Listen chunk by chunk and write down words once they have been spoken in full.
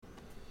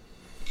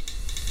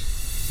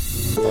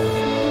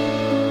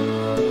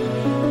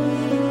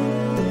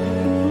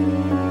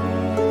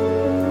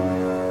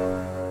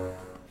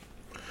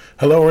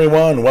Hello,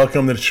 everyone.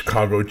 Welcome to the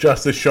Chicago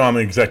Justice Show. I'm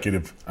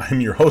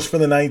your host for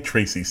the night,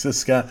 Tracy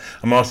Siska.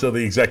 I'm also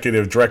the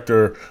executive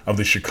director of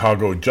the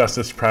Chicago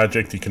Justice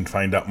Project. You can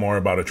find out more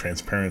about our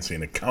transparency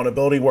and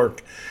accountability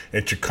work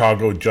at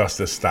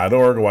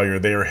chicagojustice.org. While you're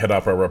there, hit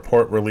up our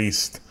report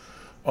released,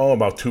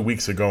 about 2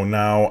 weeks ago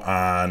now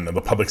on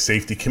the Public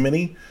Safety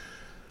Committee.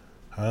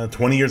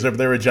 20 years of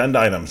their agenda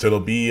items.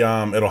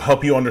 It'll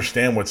help you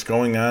understand what's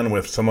going on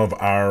with some of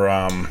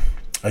our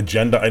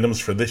agenda items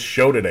for this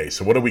show today.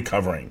 So what are we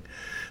covering?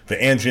 The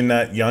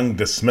Anjanette Young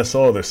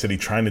dismissal, the city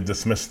trying to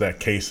dismiss that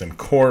case in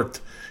court,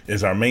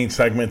 is our main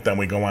segment. Then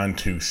we go on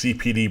to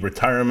CPD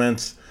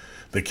retirements,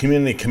 the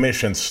community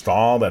commission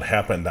stall that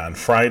happened on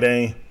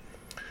Friday.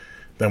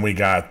 Then we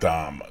got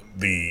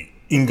the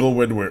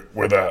Inglewood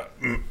where the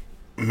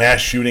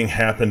mass shooting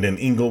happened in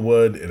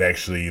Inglewood. It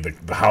actually,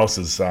 the house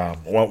is,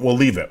 we'll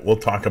leave it. We'll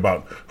talk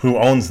about who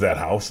owns that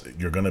house.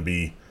 You're going to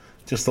be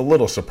just a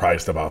little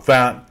surprised about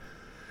that.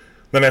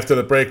 Then after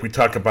the break, we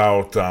talk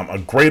about a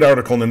great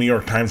article in the New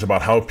York Times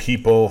about how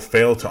people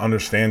fail to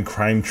understand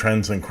crime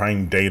trends and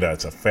crime data.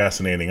 It's a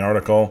fascinating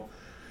article.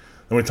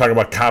 Then we talk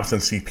about cops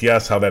and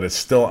CPS, how that is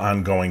still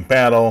ongoing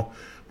battle.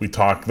 We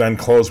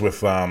close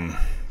with one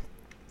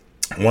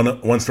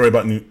story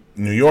about New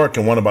York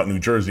and one about New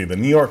Jersey. The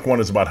New York one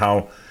is about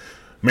how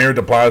Mayor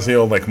de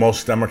Blasio, like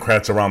most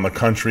Democrats around the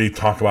country,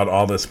 talk about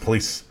all this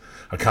police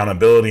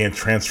accountability and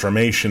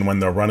transformation when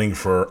they're running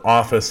for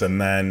office,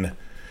 and then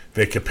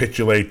they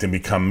capitulate and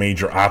become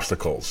major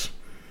obstacles.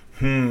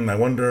 I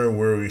wonder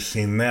where we've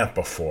seen that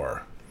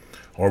before,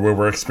 or where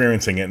we're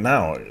experiencing it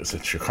now. Is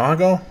it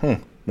Chicago?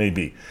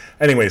 Maybe.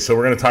 Anyway, so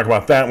we're going to talk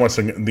about that. Once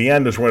again, the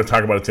end is we're going to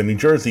talk about it's a New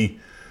Jersey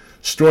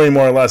story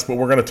more or less, but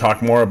we're going to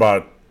talk more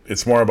about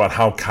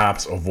how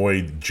cops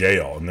avoid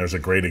jail. And there's a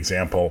great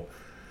example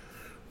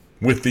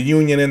with the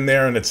union in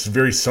there, and it's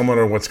very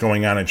similar to what's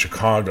going on in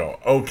Chicago.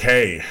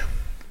 Okay,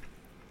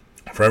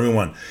 for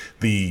everyone,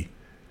 the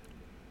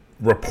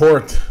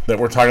report that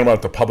we're talking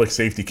about, the Public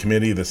Safety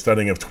Committee, the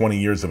studying of 20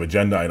 years of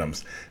agenda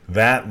items,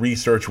 that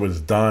research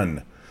was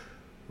done.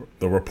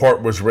 The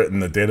report was written.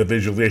 The data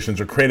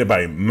visualizations are created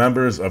by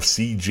members of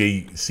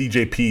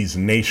CJP's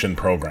Nation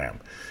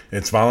program.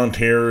 It's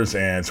volunteers,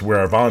 and it's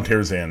where our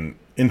volunteers and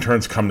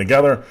interns come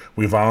together.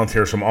 We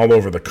volunteers from all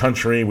over the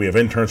country. We have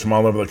interns from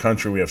all over the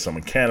country. We have some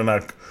in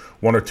Canada,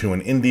 one or two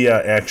in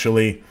India,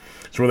 actually.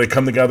 It's where they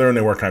come together and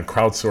they work on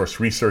crowdsourced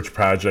research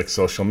projects,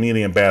 social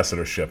media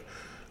ambassadorship,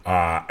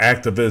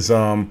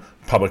 activism,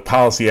 public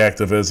policy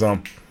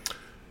activism.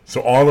 So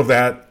all of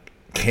that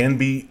can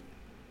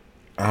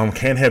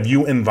have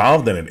you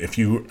involved in it. If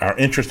you are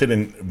interested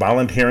in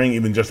volunteering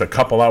even just a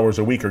couple hours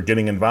a week or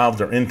getting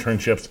involved or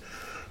internships,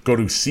 go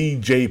to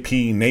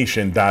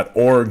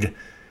cjpnation.org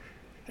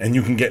and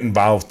you can get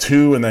involved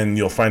too, and then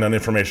you'll find out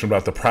information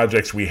about the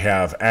projects we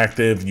have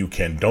active. You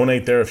can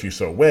donate there if you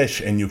so wish,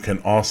 and you can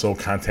also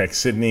contact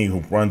Sydney, who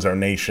runs our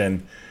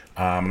Nation.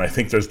 And I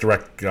think there's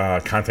direct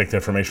contact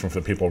information for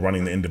the people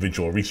running the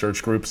individual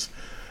research groups,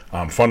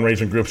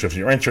 fundraising groups if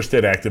you're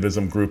interested,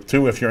 activism group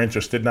too if you're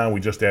interested now.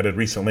 We just added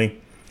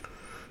recently.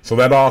 So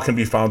that all can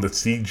be found at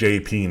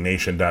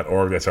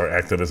cjpnation.org. That's our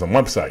activism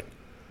website.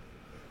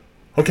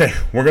 Okay,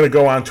 we're going to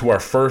go on to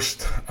our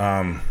first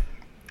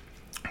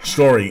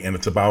story, and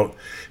it's about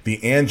the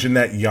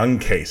Anjanette Young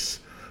case.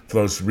 For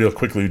those real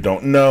quickly who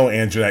don't know,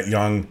 Anjanette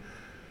Young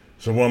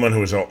is a woman who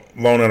was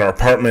alone in her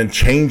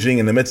apartment,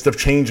 in the midst of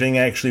changing,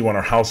 actually, when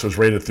her house was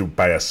raided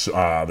by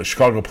the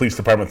Chicago Police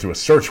Department through a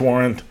search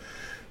warrant.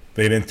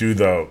 They didn't do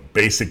the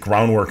basic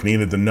groundwork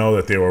needed to know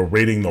that they were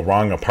raiding the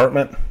wrong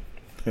apartment.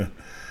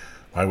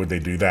 Why would they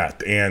do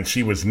that? And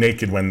she was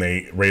naked when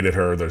they raided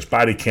her. There's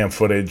body cam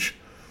footage.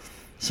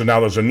 So now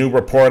there's a new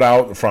report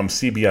out from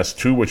CBS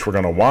 2, which we're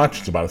going to watch.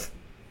 It's about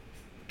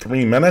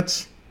 3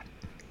 minutes.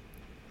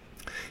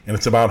 And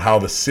it's about how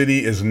the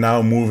city is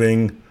now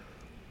moving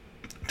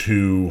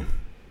to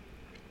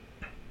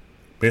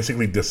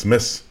basically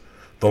dismiss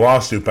the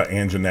lawsuit by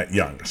Anjanette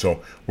Young.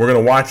 So we're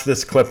going to watch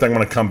this clip. Then I'm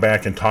going to come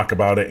back and talk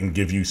about it and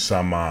give you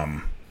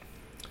some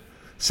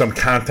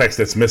context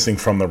that's missing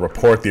from the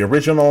report. This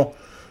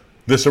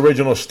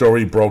original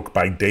story broke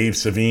by Dave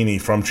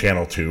Savini from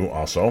Channel 2,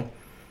 also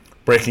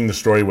breaking the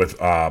story with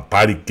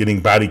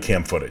getting body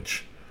cam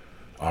footage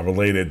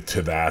related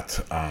to that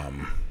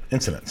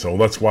incident. So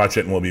let's watch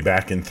it, and we'll be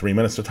back in 3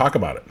 minutes to talk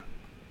about it.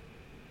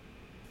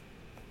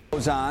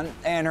 Goes on,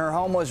 and her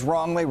home was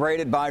wrongly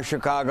raided by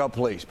Chicago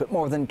police. But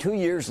more than 2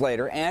 years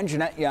later,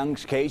 Anjanette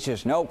Young's case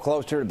is no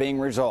closer to being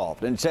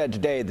resolved. Instead,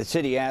 today, the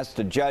city asked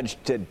the judge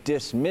to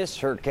dismiss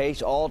her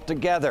case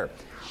altogether.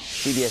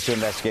 CBS 2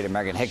 investigator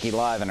Megan Hickey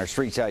live in our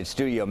Streetside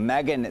studio.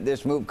 Megan,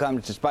 this move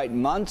comes despite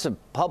months of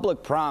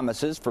public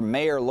promises from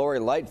Mayor Lori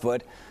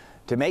Lightfoot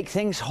to make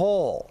things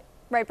whole.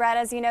 Right, Brad,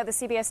 as you know, the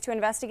CBS 2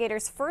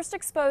 investigators first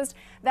exposed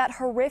that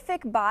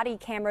horrific body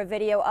camera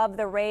video of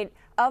the raid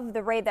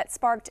that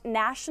sparked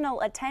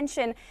national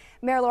attention.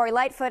 Mayor Lori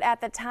Lightfoot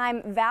at the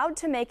time vowed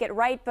to make it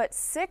right, but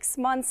 6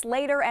 months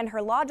later, and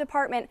her law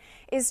department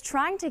is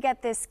trying to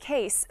get this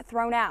case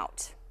thrown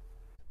out.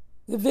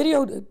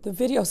 The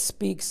video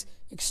speaks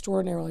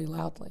extraordinarily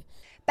loudly.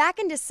 Back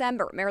in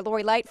December, Mayor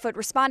Lori Lightfoot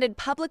responded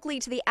publicly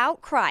to the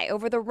outcry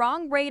over the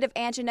wrong raid of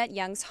Anjanette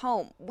Young's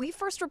home. We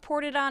first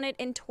reported on it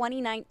in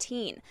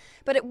 2019,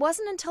 but it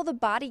wasn't until the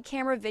body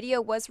camera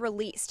video was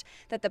released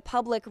that the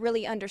public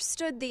really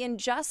understood the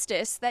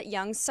injustice that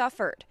Young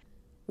suffered.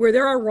 Where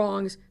there are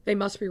wrongs, they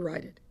must be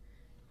righted,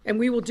 and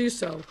we will do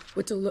so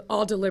with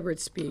all deliberate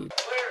speed.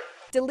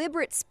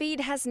 Deliberate speed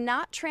has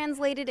not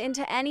translated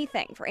into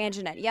anything for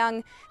Anjanette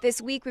Young.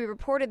 This week, we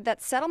reported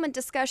that settlement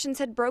discussions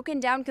had broken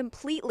down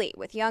completely,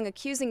 with Young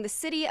accusing the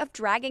city of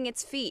dragging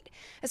its feet.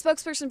 A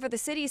spokesperson for the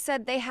city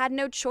said they had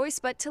no choice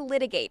but to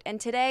litigate,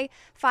 and today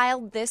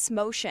filed this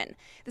motion.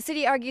 The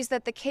city argues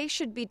that the case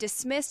should be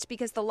dismissed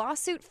because the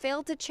lawsuit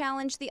failed to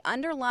challenge the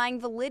underlying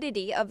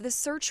validity of the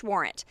search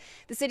warrant.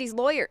 The city's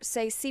lawyers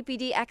say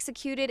CPD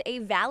executed a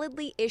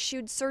validly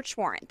issued search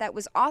warrant that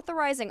was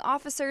authorizing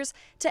officers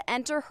to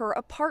enter her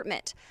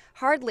apartment.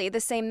 Hardly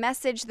the same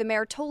message the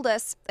mayor told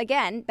us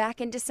again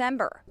back in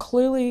December.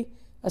 Clearly,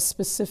 a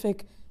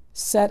specific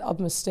set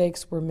of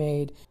mistakes were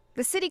made.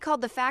 The city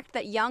called the fact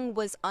that Young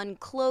was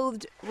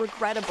unclothed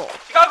regrettable.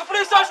 Chicago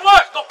Police Search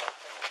Warrant! Go.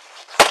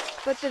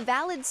 But the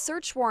valid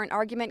search warrant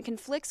argument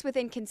conflicts with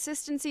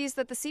inconsistencies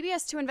that the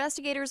CBS 2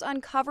 investigators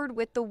uncovered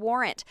with the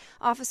warrant.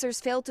 Officers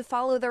failed to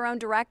follow their own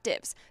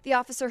directives. The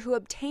officer who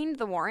obtained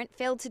the warrant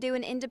failed to do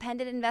an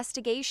independent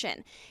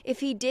investigation.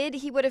 If he did,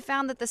 he would have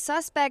found that the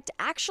suspect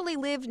actually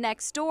lived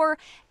next door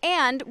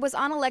and was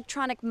on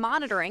electronic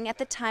monitoring at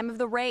the time of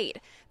the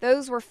raid.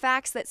 Those were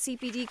facts that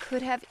CPD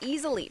could have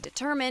easily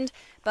determined,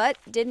 but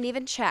didn't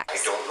even check. I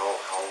don't know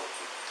how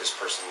this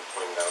person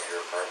pointed out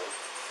your apartment.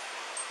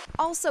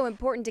 Also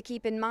important to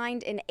keep in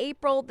mind, in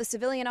April, the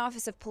Civilian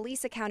Office of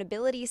Police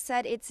Accountability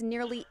said its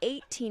nearly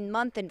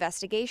 18-month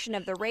investigation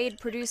of the raid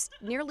produced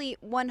nearly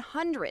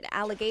 100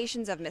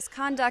 allegations of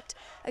misconduct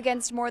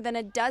against more than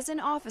a dozen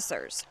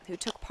officers who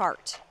took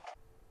part.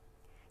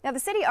 Now, the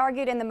city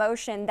argued in the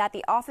motion that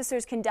the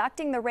officers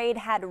conducting the raid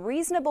had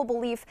reasonable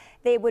belief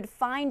they would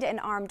find an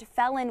armed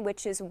felon,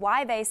 which is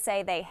why they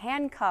say they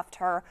handcuffed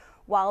her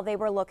while they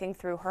were looking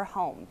through her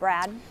home.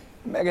 Brad?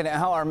 Megan,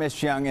 how are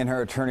Ms. Young and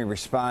her attorney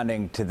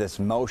responding to this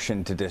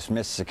motion to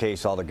dismiss the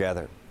case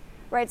altogether?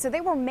 Right, so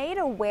they were made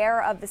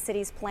aware of the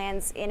city's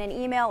plans in an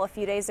email a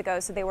few days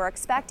ago, so they were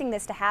expecting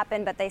this to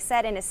happen, but they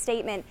said in a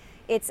statement,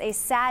 it's a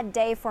sad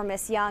day for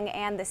Ms. Young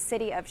and the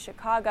city of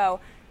Chicago.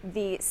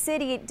 The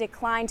city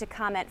declined to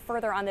comment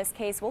further on this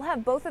case. We'll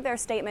have both of their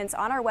statements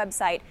on our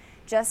website.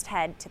 Just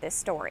head to this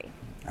story.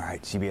 All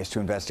right, CBS 2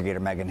 investigator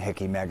Megan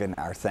Hickey. Megan,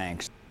 our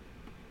thanks.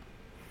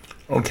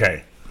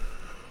 Okay.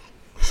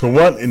 So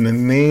what in the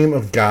name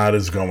of God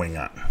is going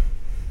on?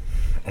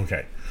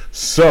 Okay.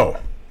 So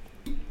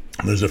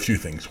there's a few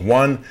things.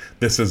 One,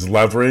 this is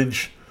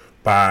leverage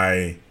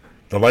by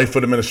the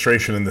Lightfoot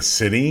administration and the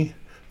city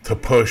to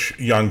push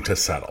Young to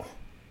settle.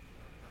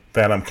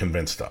 That I'm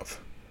convinced of.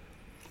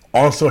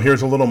 Also,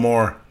 here's a little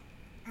more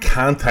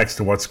context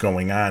to what's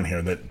going on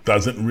here that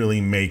doesn't really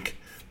make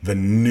the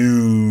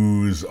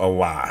news a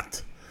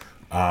lot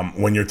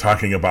when you're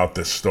talking about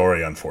this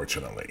story,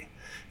 unfortunately.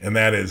 And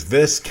that is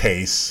this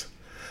case,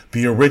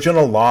 the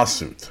original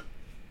lawsuit,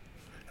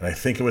 and I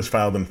think it was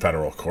filed in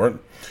federal court,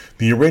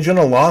 the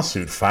original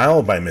lawsuit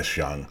filed by Ms.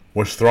 Young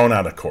was thrown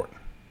out of court.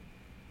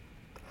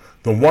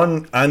 The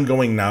one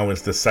ongoing now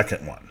is the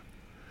second one.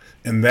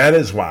 And that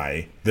is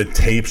why the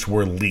tapes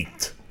were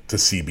leaked to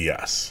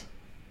CBS.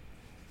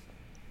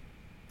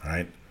 All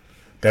right?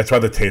 That's why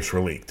the tapes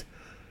were leaked.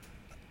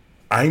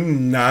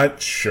 I'm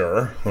not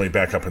sure. Let me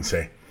back up and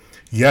say,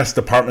 yes,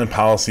 department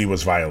policy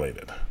was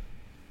violated.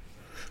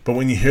 But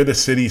when you hear the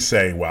city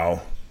say,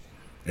 well,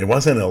 it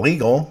wasn't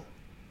illegal,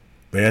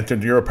 they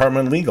entered your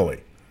apartment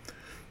legally.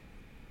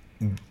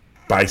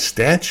 By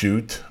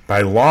statute,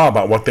 by law,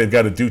 about what they've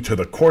got to do to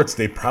the courts,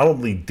 they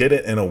probably did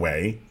it in a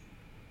way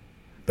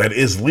that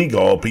is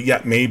legal, but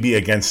yet may be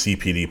against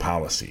CPD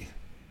policy.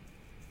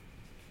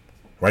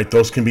 Right?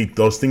 Those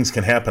things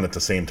can happen at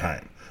the same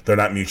time. They're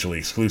not mutually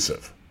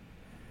exclusive.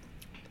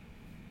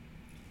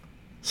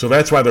 So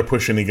that's why they're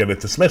pushing to get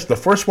it dismissed. The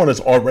first one has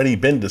already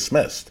been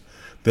dismissed.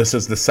 This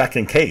is the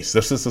second case.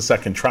 This is the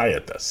second try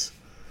at this.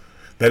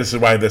 That is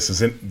why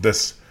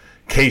this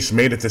case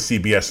made it to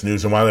CBS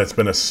News, and why that's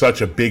been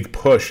such a big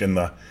push in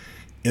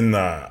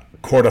the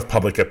court of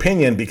public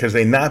opinion, because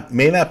they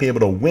may not be able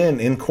to win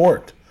in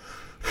court.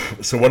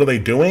 So what are they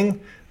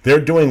doing?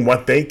 They're doing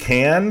what they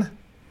can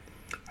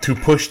to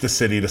push the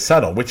city to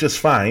settle, which is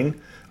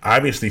fine.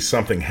 Obviously,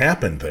 something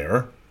happened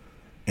there,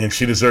 and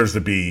she deserves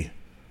to be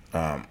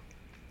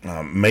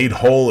made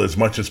whole as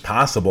much as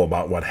possible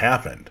about what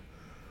happened.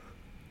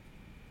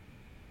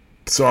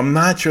 So I'm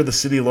not sure the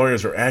city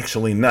lawyers are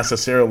actually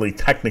necessarily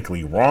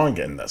technically wrong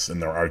in this, in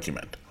their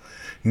argument.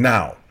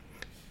 Now,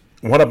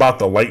 what about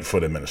the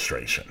Lightfoot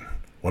administration?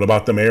 What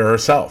about the mayor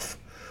herself?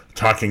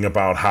 Talking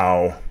about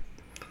how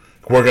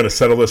we're going to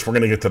settle this, we're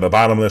going to get to the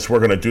bottom of this, we're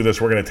going to do this,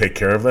 we're going to take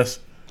care of this.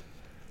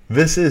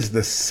 This is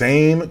the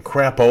same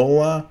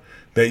crapola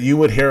that you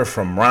would hear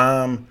from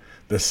Rahm,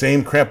 the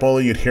same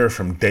crapola you'd hear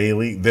from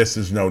Daley. This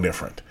is no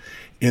different.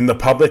 In the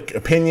public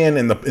opinion,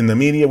 in the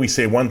media, we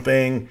say one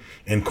thing.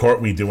 In court,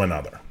 we do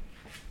another.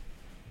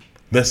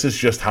 This is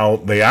just how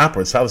they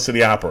operate. It's how the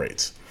city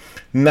operates.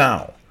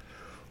 Now,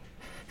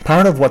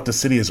 part of what the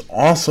city is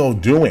also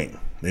doing,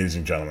 ladies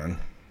and gentlemen,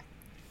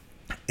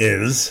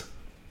 is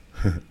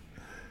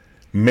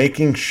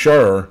making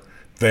sure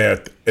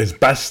that as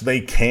best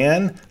they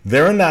can,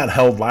 they're not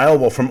held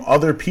liable from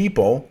other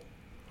people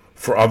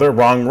for other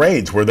wrong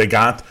raids where they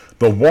got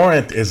the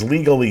warrant as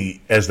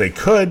legally as they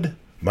could,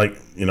 but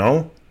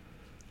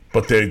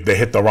they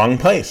hit the wrong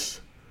place.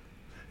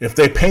 If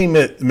they pay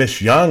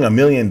Miss Young $1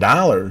 million,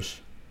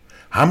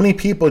 how many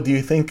people do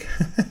you think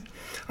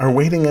are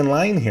waiting in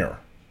line here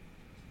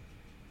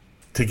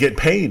to get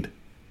paid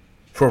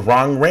for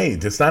wrong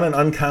raids? It's not an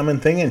uncommon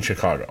thing in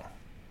Chicago.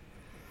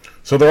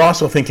 So they're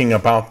also thinking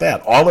about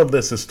that. All of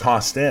this is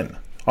tossed in.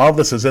 All of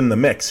this is in the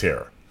mix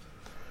here.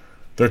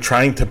 They're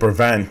trying to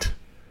prevent.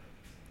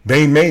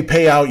 They may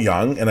pay out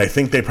Young, and I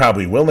think they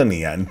probably will in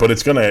the end, but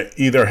it's going to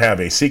either have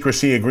a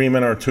secrecy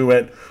agreement or to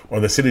it, or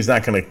the city's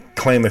not going to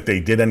claim that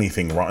they did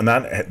anything wrong.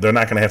 They're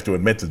not going to have to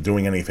admit to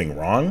doing anything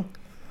wrong.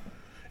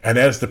 And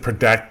that is to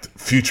protect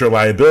future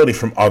liability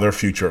from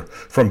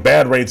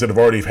bad raids that have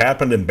already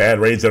happened and bad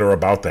raids that are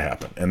about to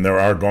happen. And there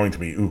are going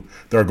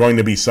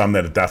to be some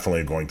that are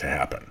definitely going to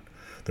happen.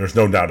 There's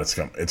no doubt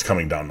it's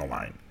coming down the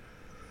line.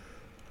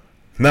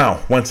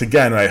 Now, once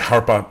again, I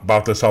harp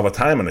about this all the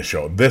time on the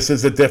show. This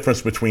is the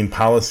difference between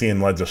policy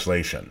and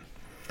legislation.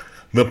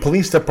 The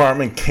police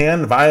department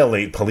can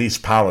violate police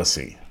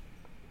policy.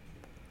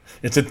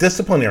 It's a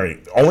disciplinary.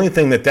 The only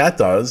thing that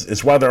does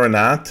is whether or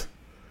not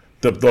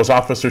those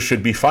officers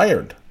should be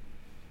fired.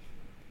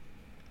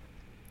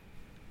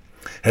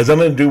 Has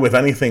nothing to do with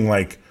anything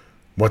like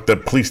what the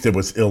police did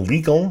was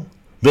illegal.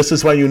 This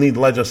is why you need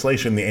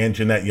legislation, the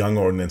Anjanette Young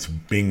Ordinance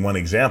being one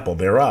example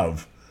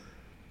thereof,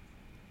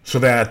 so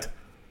that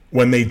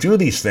when they do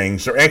these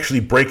things, they're actually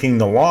breaking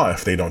the law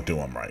if they don't do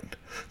them right.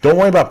 Don't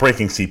worry about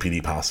breaking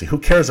CPD policy. Who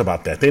cares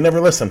about that? They never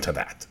listen to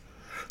that.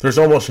 There's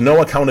almost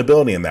no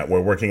accountability in that.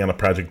 We're working on a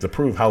project to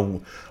prove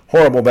how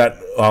horrible that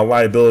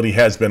liability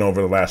has been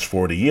over the last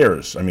 40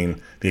 years. I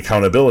mean, the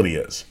accountability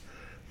is.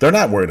 They're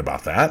not worried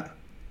about that.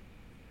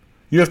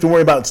 You have to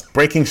worry about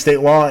breaking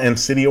state law and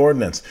city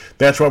ordinance.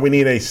 That's why we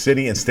need a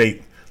city and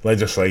state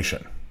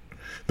legislation.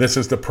 This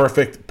is the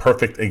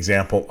perfect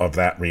example of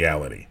that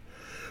reality.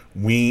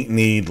 We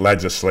need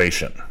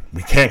legislation.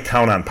 We can't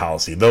count on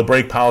policy. They'll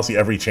break policy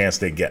every chance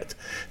they get.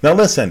 Now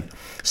listen,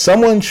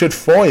 someone should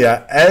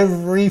FOIA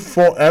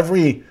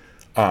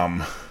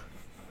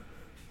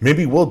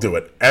maybe we'll do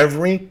it,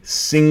 every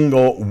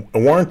single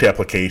warrant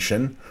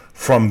application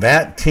from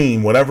that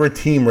team, whatever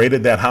team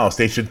raided that house.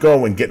 They should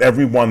go and get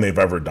every one they've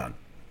ever done.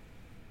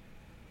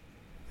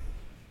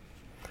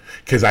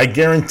 Because I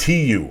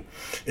guarantee you,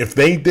 if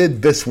they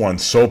did this one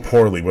so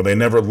poorly, where they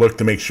never looked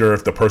to make sure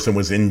if the person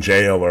was in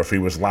jail or if he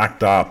was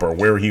locked up or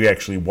where he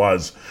actually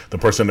was, the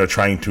person they're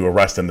trying to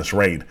arrest in this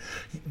raid,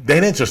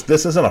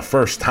 this isn't a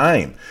first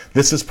time.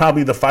 This is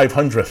probably the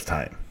 500th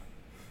time.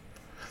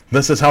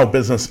 This is how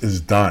business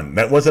is done.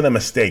 That wasn't a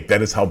mistake.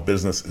 That is how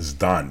business is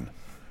done.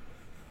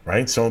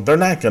 Right? So they're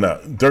going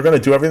to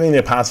do everything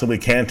they possibly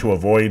can to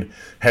avoid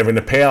having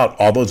to pay out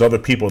all those other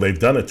people they've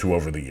done it to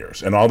over the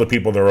years and all the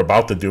people that are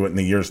about to do it in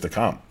the years to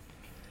come.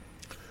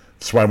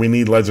 That's why we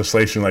need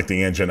legislation like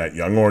the Anjanette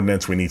Young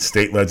Ordinance. We need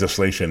state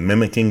legislation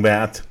mimicking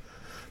that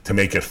to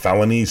make it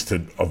felonies to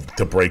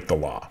break the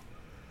law.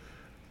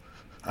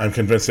 I'm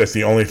convinced that's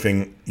the only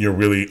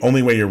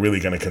way you're really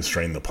going to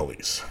constrain the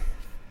police.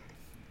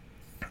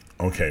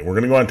 Okay, we're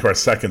going to go on to our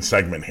second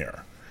segment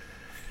here.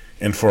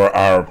 And for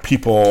our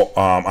people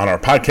on our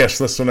podcast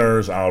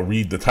listeners, I'll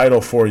read the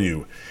title for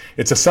you.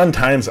 It's a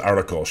Sun-Times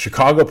article.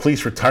 Chicago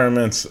police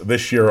retirements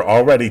this year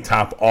already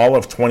top all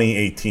of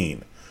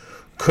 2018.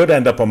 Could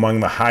end up among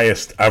the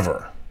highest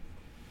ever.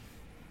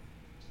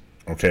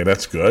 Okay,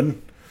 that's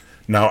good.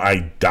 Now,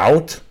 I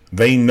doubt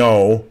they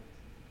know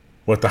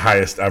what the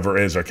highest ever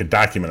is or can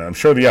document it. I'm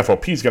sure the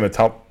FOP is going to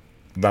tell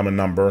them a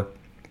number,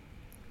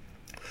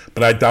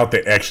 but I doubt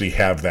they actually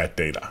have that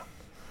data.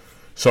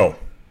 So,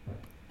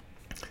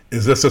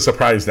 is this a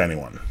surprise to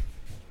anyone?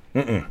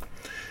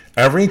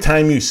 Every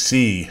time you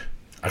see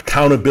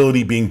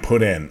accountability being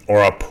put in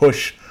or a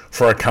push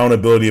for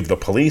accountability of the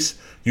police,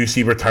 you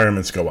see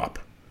retirements go up.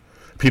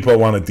 People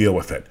want to deal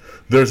with it.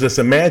 There's this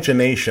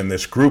imagination,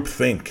 this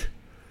groupthink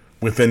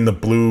within the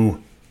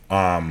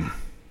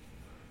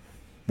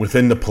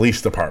within the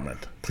police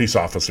department, police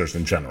officers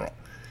in general,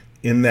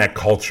 in that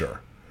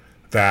culture,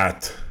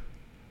 that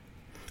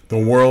the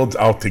world's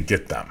out to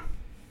get them.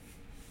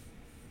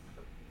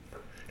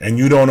 And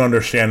you don't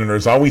understand, and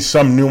there's always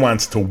some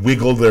nuance to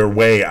wiggle their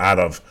way out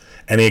of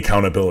any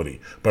accountability.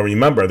 But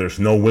remember, there's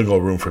no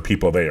wiggle room for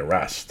people they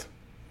arrest.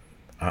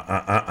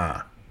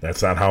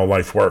 That's not how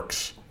life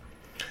works.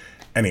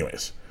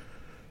 Anyways,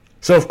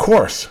 so of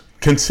course,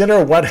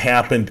 consider what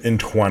happened in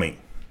 20.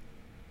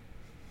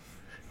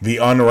 The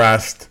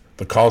unrest,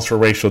 the calls for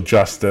racial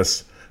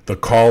justice, the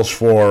calls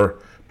for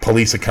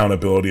police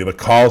accountability, the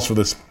calls for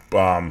this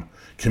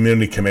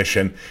Community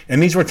Commission.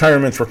 And these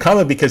retirements were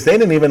coming because they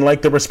didn't even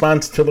like the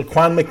response to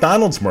Laquan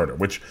McDonald's murder,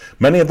 which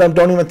many of them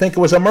don't even think it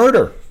was a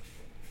murder.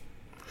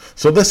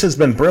 So this has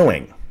been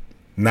brewing.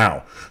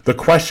 Now, the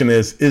question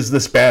is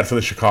this bad for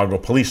the Chicago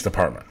Police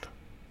Department?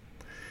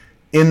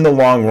 In the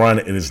long run,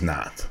 it is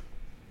not.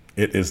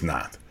 It is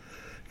not.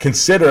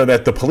 Consider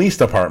that the police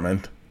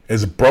department,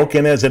 as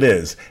broken as it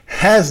is,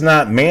 has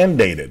not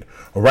mandated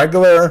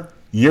regular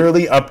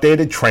yearly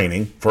updated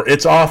training for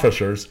its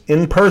officers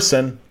in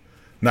person,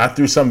 not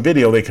through some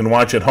video they can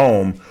watch at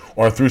home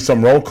or through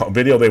some roll call,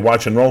 video they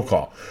watch in roll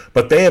call.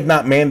 But they have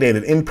not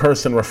mandated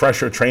in-person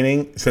refresher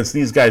training since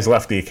these guys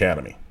left the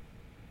academy.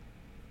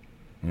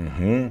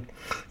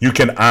 You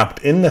can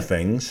opt into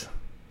things.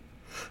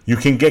 You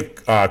can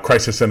get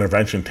crisis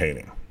intervention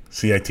training,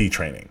 CIT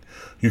training.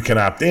 You can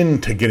opt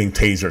into getting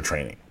taser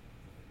training.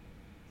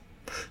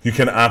 You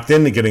can opt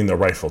into getting the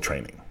rifle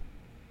training.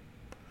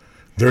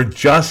 They're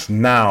just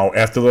now,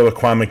 after the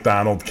Laquan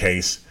McDonald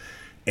case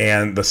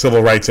and the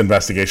civil rights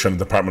investigation of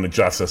the Department of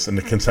Justice and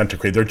the consent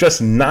decree, they're just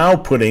now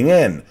putting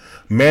in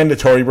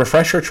mandatory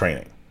refresher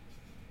training.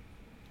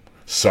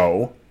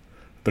 So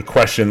the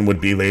question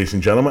would be, ladies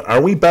and gentlemen,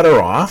 are we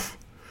better off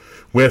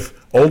with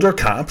older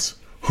cops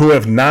who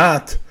have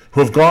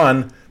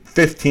gone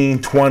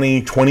 15,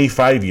 20,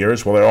 25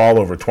 years, well, they're all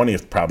over 20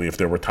 probably if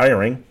they're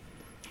retiring,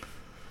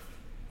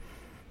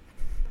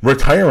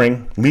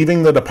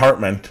 leaving the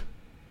department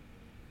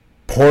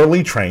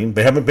poorly trained.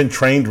 They haven't been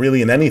trained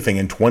really in anything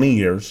in 20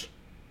 years,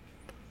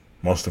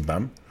 most of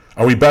them.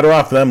 Are we better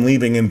off them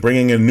leaving and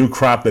bringing in a new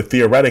crop that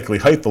theoretically,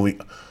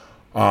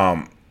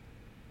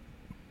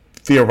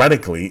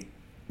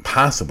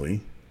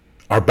 possibly,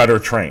 are better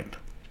trained?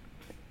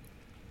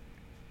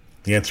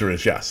 The answer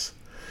is yes.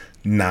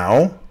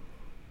 Now,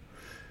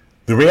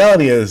 the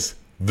reality is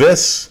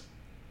this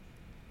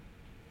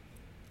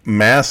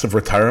mass of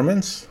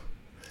retirements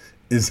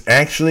is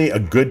actually a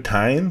good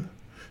time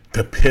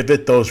to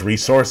pivot those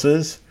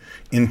resources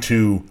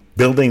into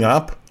building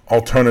up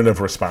alternative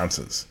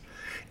responses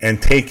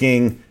and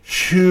taking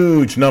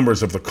huge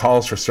numbers of the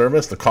calls for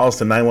service, the calls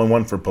to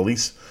 911 for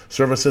police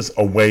services,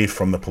 away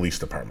from the police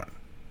department.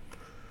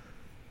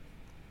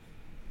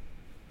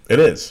 It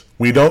is.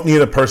 We don't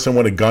need a person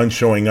with a gun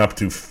showing up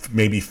to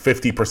maybe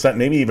 50%,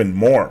 maybe even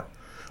more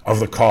of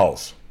the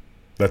calls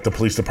that the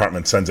police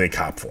department sends a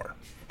cop for.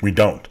 We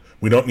don't.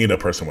 We don't need a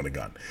person with a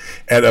gun.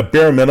 At a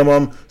bare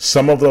minimum,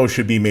 some of those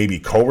should be maybe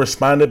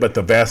co-responded, but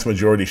the vast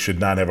majority should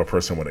not have a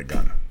person with a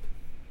gun.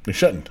 They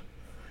shouldn't.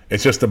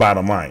 It's just the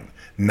bottom line.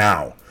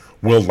 Now,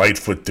 will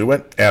Lightfoot do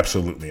it?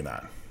 Absolutely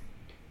not.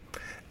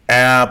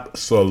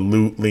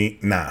 Absolutely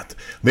not.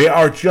 They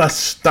are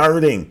just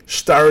starting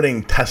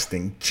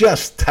testing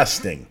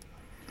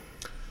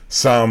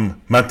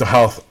some mental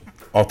health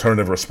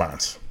alternative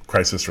response,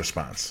 crisis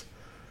response.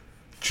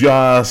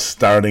 Just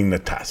starting the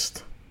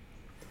test.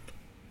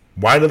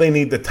 Why do they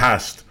need the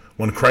test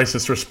when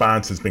crisis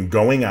response has been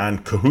going on?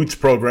 Cahoots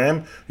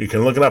program. You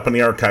can look it up in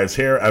the archives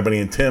here. Ebony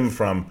and Tim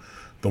from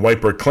the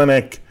Whitebird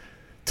Clinic.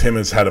 Tim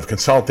is head of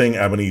consulting.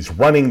 Ebony's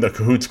running the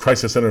Cahoots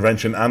Crisis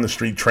Intervention on the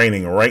Street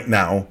training right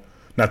now.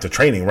 Not the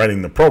training,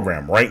 running the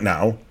program right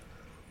now.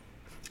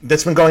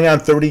 That's been going on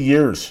 30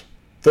 years.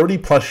 30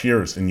 plus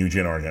years in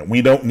Eugene, Oregon.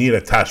 We don't need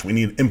a test. We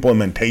need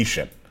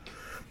implementation.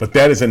 But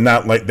that is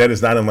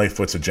not in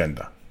Lightfoot's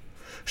agenda.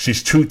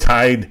 She's too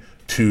tied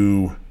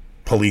to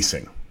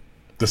policing.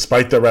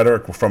 Despite the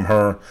rhetoric from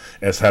her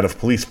as head of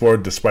police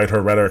board, despite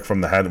her rhetoric from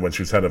the head when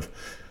she was head of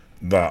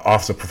the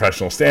Office of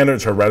Professional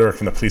Standards, her rhetoric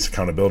from the Police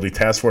Accountability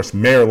Task Force,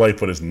 Mayor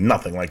Lightfoot is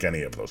nothing like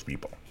any of those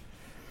people.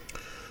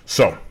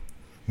 So,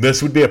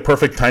 this would be a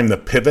perfect time to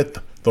pivot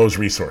those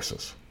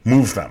resources,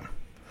 move them,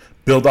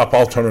 build up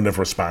alternative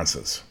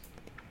responses.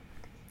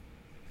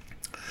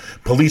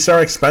 Police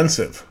are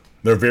expensive.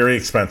 They're very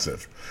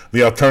expensive.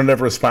 The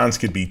alternative response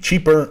could be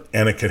cheaper,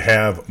 and it could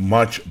have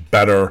much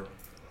better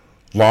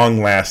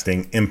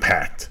long-lasting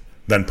impact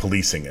than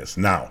policing is.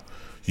 Now,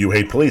 you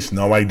hate police.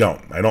 No, I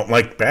don't.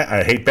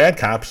 I hate bad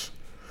cops.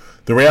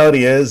 The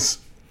reality is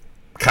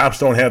cops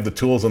don't have the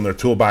tools in their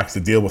toolbox to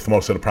deal with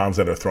most of the problems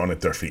that are thrown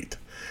at their feet.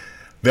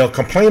 They'll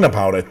complain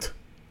about it,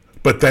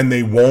 but then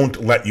they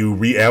won't let you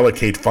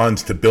reallocate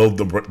funds to build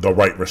the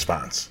right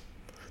response.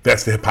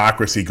 That's the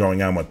hypocrisy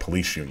going on with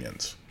police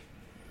unions.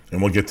 And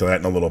we'll get to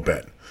that in a little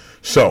bit.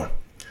 So,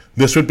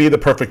 this would be the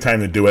perfect time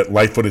to do it.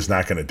 Lightfoot is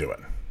not going to do it.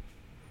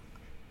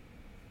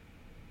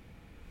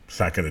 It's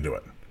not going to do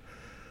it.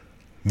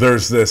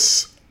 There's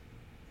this,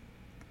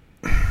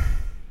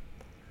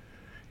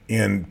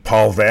 in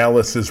Paul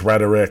Vallis's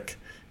rhetoric,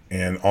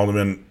 and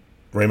Alderman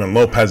Raymond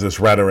Lopez's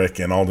rhetoric,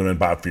 and Alderman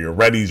Bob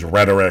Fioretti's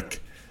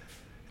rhetoric,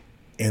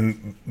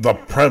 and the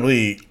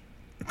probably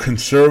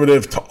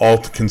conservative to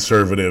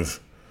alt-conservative,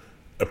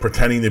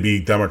 pretending to be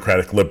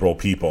democratic liberal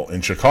people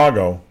in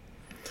Chicago,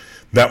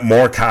 that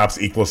more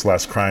cops equals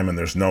less crime, and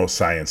there's no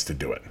science to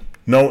do it.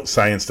 No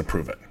science to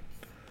prove it.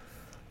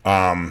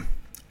 And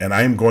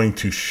I'm going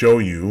to show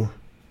you,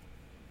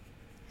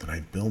 did I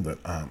build it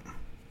up?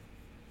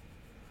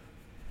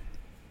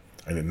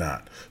 I did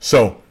not.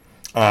 So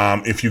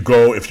If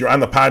you're on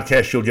the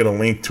podcast, you'll get a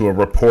link to a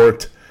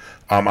report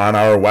on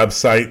our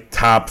website,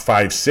 Top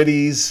 5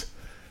 Cities.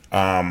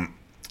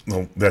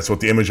 That's what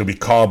the image will be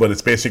called, but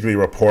it's basically a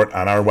report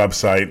on our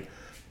website.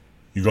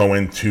 You go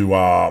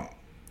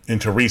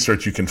into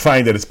research, you can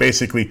find it. It's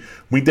basically,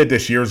 we did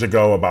this years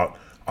ago about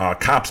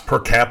cops per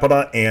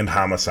capita and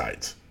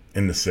homicides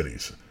in the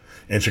cities.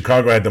 And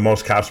Chicago had the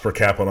most cops per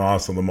capita and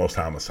also the most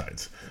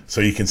homicides.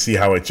 So you can see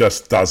how it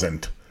just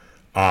doesn't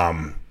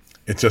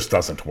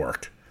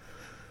work.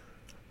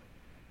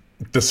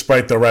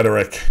 Despite the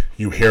rhetoric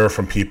you hear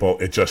from people,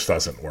 it just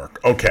doesn't work.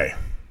 Okay.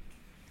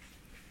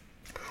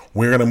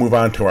 We're going to move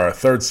on to our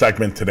third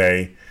segment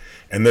today.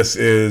 And this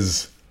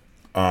is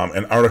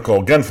an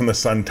article, again, from the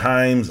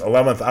Sun-Times.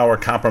 11th hour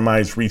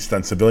compromise reached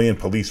on civilian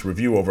police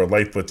review over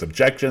Lightfoot's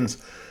objections.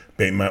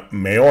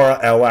 Mayoral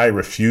ally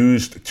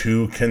refused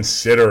to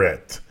consider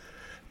it.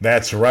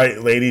 That's right,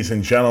 ladies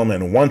and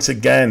gentlemen. Once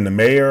again,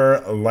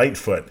 Mayor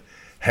Lightfoot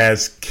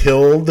has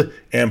killed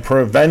and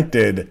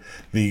prevented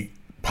the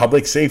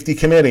Public Safety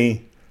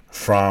Committee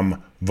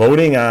from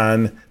voting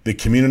on the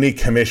Community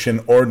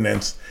Commission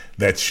ordinance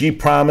that she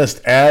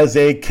promised as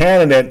a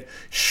candidate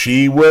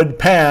she would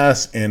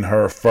pass in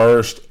her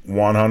first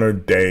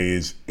 100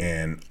 days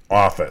in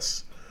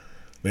office.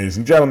 Ladies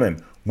and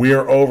gentlemen, we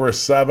are over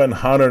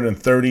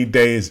 730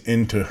 days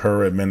into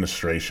her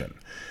administration.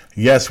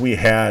 Yes, we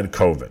had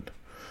COVID.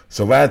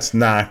 So let's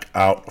knock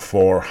out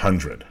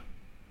 400.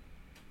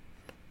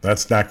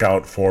 Let's knock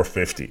out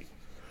 450.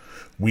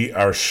 We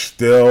are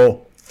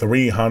still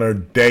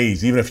 300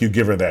 days, even if you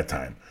give her that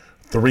time.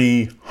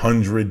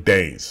 300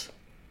 days.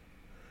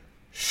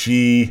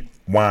 She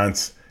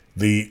wants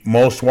the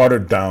most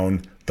watered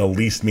down, the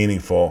least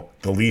meaningful,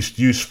 the least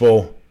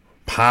useful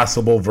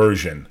possible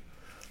version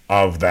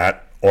of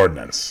that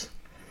ordinance.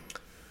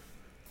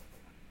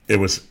 It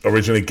was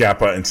originally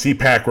GAPA and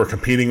CPAC were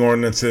competing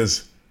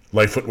ordinances.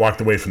 Lightfoot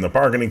walked away from the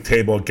bargaining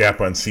table.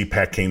 GAPA and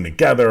CPAC came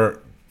together,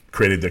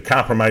 created the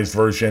compromised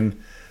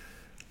version.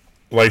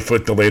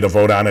 Lightfoot delayed a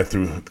vote on it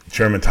through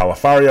Chairman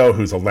Talafario,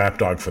 who's a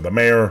lapdog for the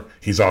mayor.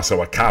 He's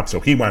also a cop, so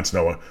he wants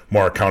no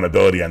more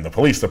accountability on the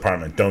police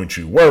department. Don't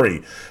you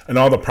worry. And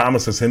all the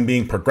promises, him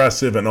being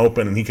progressive and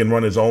open, and he can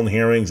run his own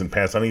hearings and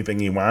pass anything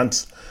he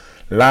wants.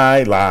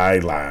 Lie, lie,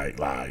 lie,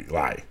 lie,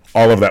 lie.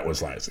 All of that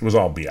was lies. It was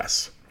all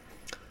BS.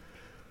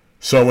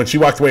 So when she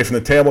walked away from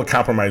the table,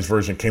 compromise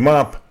version came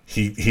up.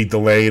 He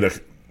delayed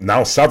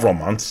now several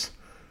months,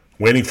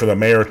 waiting for the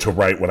mayor to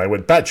write what I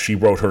would bet she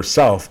wrote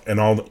herself,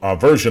 a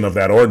version of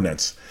that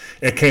ordinance.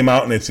 It came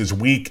out and it's as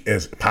weak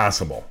as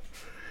possible.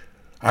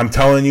 I'm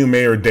telling you,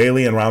 Mayor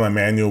Daley and Rahm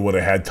Emanuel would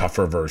have had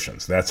tougher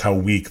versions. That's how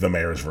weak the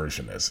mayor's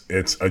version is.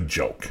 It's a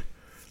joke.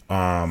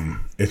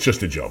 It's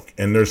just a joke.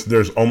 And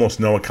there's almost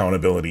no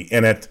accountability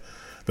in it.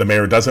 The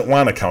mayor doesn't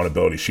want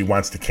accountability. She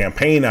wants to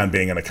campaign on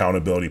being an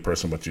accountability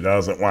person, but she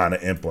doesn't want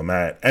to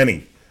implement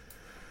any.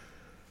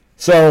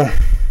 So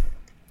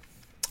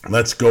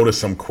let's go to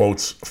some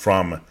quotes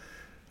from,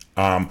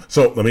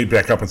 so let me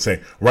back up and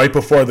say, right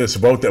before this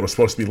vote that was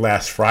supposed to be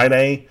last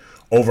Friday,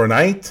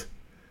 overnight,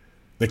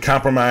 the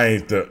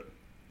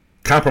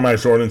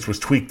compromise ordinance was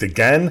tweaked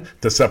again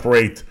to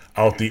separate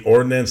out the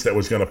ordinance that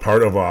was going to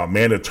part of a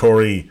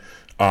mandatory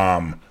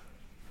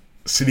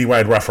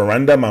citywide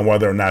referendum on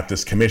whether or not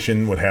this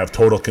commission would have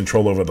total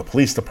control over the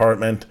police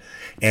department,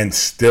 and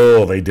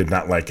still they did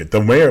not like it.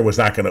 The mayor was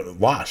not going to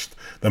lost.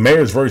 The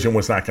mayor's version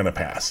was not going to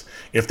pass.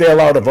 If they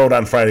allowed a vote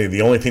on Friday,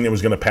 the only thing that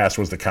was going to pass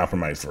was the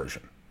compromised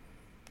version,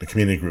 the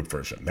community group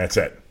version. That's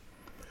it.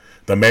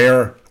 The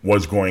mayor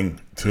was going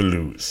to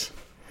lose.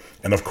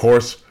 And of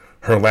course,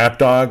 her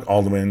lapdog,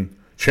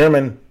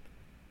 Chairman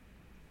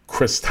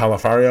Chris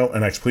Talafario,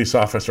 an ex-police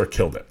officer,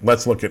 killed it.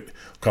 Let's look at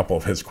a couple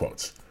of his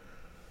quotes.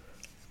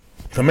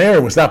 The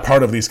mayor was not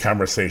part of these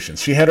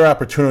conversations. She had her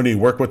opportunity to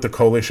work with the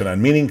coalition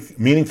on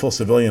meaningful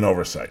civilian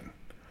oversight.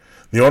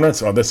 The ordinance,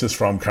 this is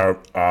from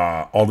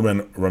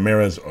Alderman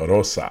Ramirez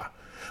Rosa.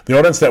 The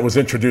ordinance that was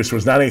introduced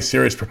was not a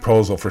serious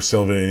proposal for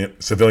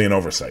civilian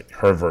oversight,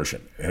 her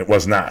version. And it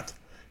was not.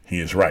 He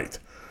is right.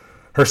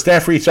 Her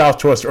staff reached out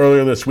to us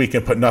earlier this week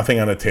and put nothing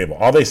on the table.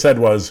 All they said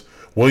was,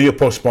 will you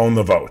postpone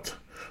the vote?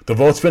 The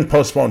vote's been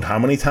postponed how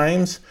many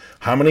times?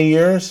 How many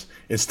years?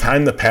 It's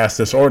time to pass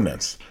this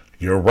ordinance.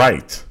 You're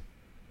right.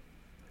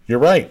 You're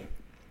right.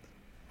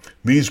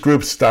 These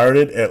groups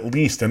started at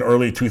least in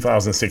early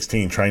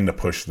 2016 trying to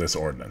push this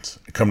ordinance,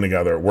 come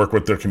together, work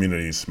with their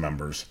community's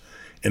members,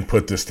 and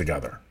put this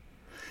together.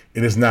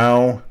 It is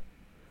now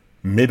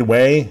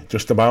midway,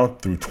 just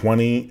about, through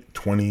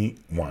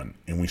 2021,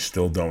 and we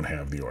still don't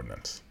have the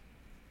ordinance.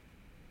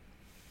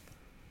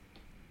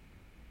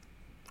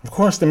 Of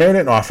course, the mayor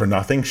didn't offer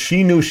nothing.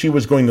 She knew she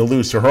was going to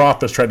lose, so her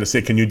office tried to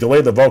say, can you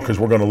delay the vote because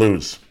we're going to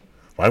lose?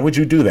 Why would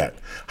you do that?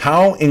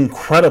 How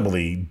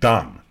incredibly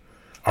dumb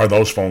are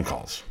those phone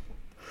calls?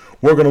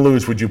 We're going to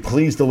lose. Would you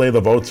please delay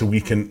the vote so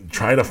we can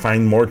try to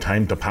find more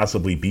time to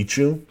possibly beat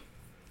you?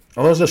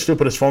 Are those the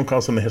stupidest phone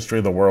calls in the history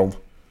of the world?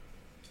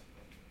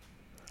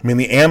 I mean,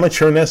 the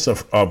amateurness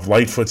of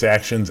Lightfoot's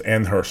actions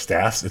and her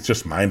staff's, it's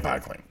just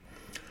mind-boggling.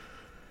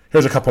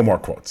 Here's a couple more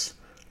quotes.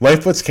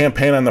 Lightfoot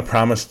campaigned on a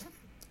promise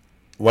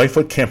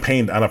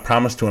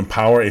to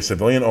empower a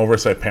civilian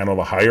oversight panel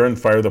to hire and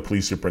fire the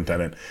police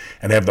superintendent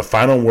and have the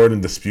final word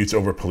in disputes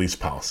over police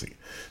policy.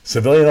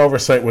 Civilian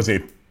oversight was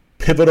a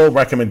pivotal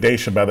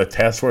recommendation by the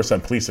Task Force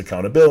on Police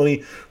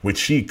Accountability, which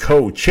she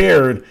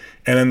co-chaired,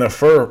 and in the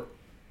fervor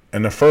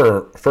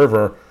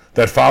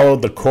that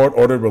followed the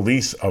court-ordered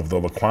release of the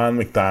Laquan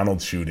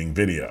McDonald shooting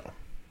video.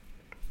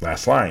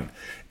 Last line.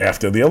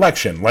 After the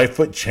election,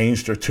 Lightfoot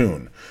changed her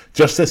tune,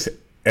 just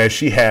as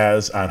she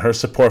has on her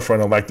support for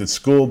an elected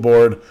school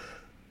board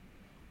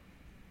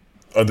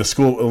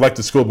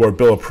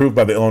bill approved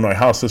by the Illinois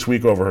House this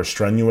week over her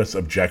strenuous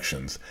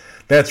objections.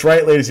 That's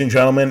right, ladies and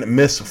gentlemen,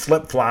 Miss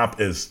Flip-Flop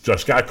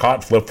just got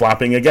caught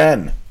flip-flopping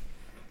again.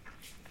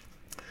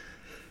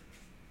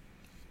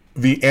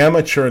 The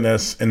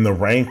amateurness and the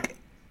rank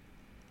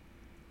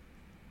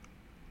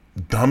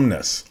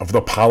dumbness of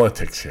the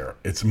politics here,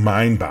 it's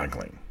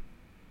mind-boggling.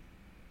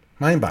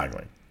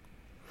 Mind-boggling.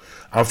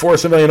 I'm for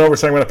civilian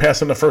oversight. I'm going to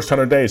pass in the first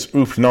 100 days.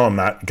 Oops, no, I'm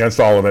not. Against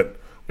all of it.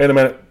 Wait a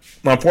minute.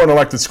 I'm for an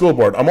elected school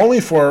board. I'm only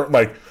for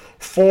like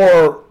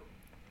 4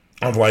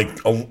 of like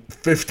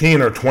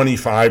 15 or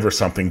 25 or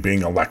something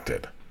being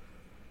elected.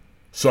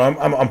 So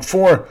I'm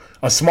for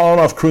a small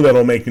enough crew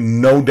that'll make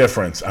no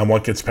difference on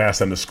what gets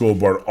passed on the school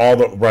board. All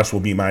the rest will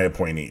be my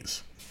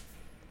appointees.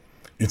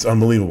 It's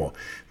unbelievable.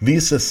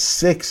 These are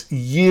 6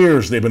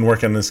 years they've been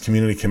working on this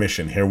community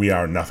commission. Here we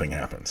are. Nothing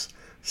happens.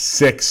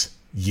 6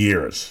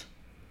 years.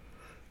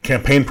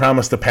 Campaign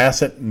promise to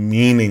pass it,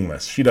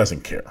 meaningless. She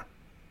doesn't care.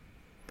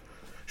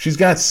 She's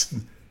got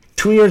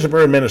 2 years of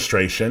her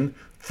administration,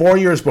 4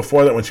 years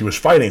before that when she was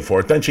fighting for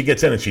it, then she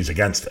gets in and she's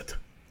against it.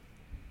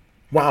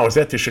 Wow, is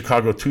that the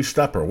Chicago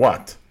two-step or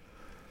what?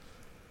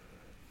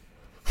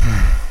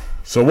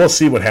 So we'll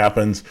see what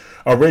happens.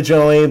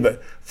 Originally,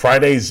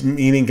 Friday's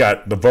meeting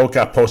the vote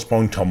got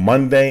postponed till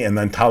Monday, and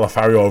then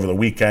Talafario over the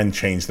weekend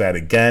changed that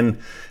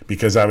again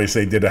because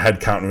obviously they did a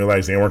head count and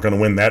realized they weren't going to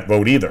win that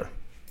vote either.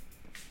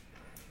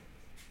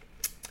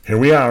 Here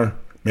we are,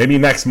 maybe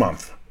next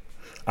month.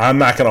 I'm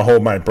not going to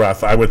hold my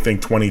breath. I would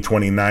think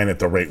 2029 at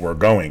the rate we're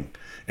going.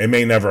 It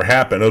may never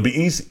happen. It'll be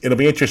easy. It'll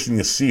be interesting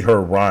to see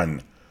her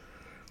run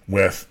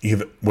with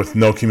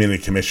no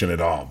community commission at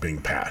all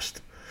being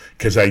passed,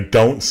 because I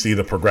don't see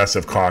the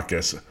Progressive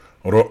Caucus,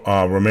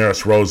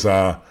 Ramirez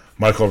Rosa,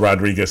 Michael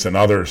Rodriguez, and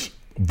others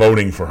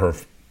voting for her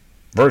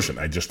version.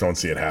 I just don't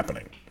see it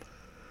happening.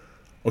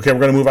 Okay, we're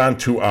going to move on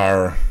to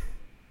our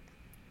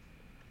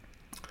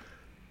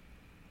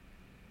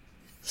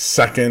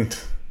second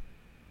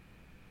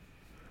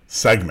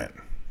segment.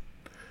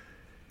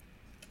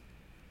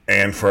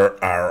 And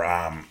for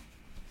our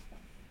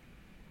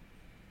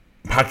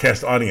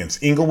podcast audience,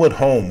 Inglewood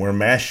home where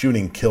mass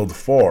shooting killed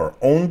 4,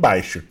 owned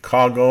by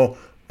Chicago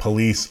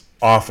police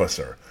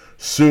officer,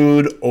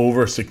 sued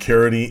over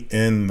security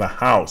in the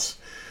house.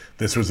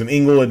 This was an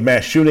Inglewood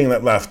mass shooting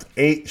that left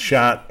 8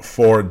 shot,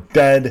 4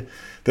 dead.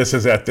 This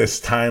is at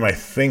this time, I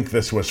think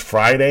this was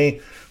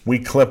Friday. We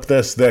clipped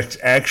this. That's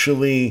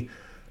actually,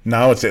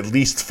 now it's at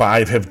least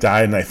 5 have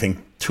died, and I think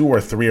 2 or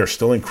 3 are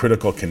still in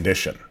critical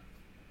condition.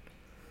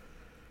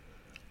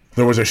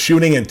 There was a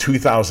shooting in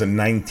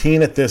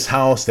 2019 at this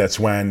house. That's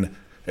when,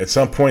 at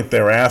some point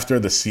thereafter,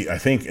 I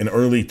think in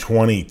early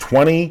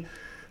 2020,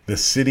 the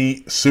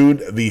city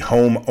sued the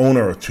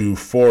homeowner to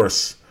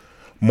force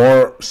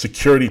more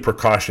security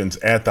precautions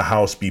at the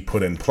house be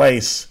put in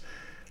place.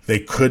 They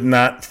could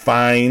not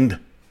find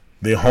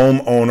the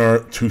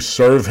homeowner to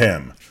serve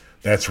him.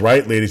 That's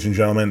right, ladies and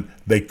gentlemen,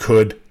 they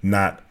could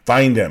not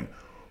find him.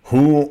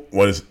 Who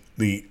was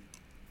the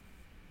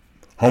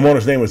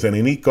homeowner's name? Was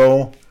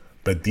Enrico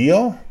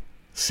Badillo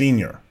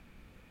Sr.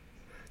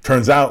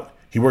 Turns out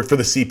he worked for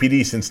the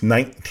CPD since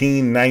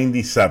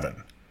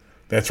 1997.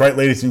 That's right,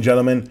 ladies and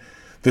gentlemen.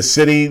 The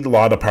city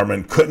law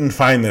department couldn't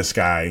find this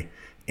guy,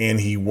 and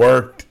he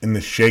worked in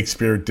the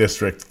Shakespeare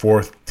District,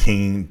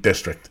 14th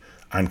District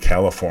on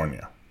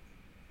California.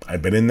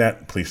 I've been in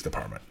that police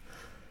department.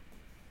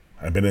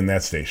 I've been in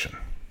that station.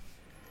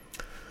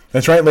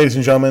 That's right, ladies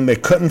and gentlemen. They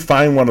couldn't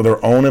find one of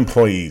their own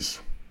employees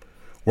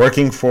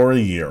working for a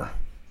year.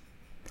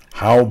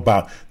 How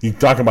about, you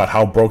talk about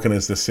how broken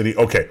is the city?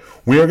 Okay,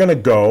 we are going to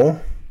go,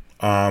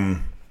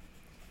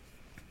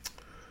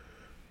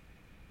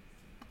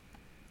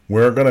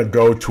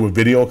 to a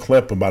video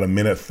clip about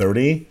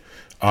 1:30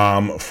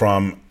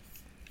 from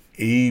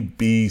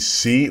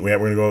ABC. We're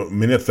going to go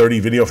 1:30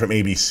 video from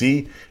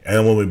ABC, and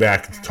then we'll be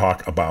back to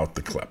talk about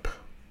the clip.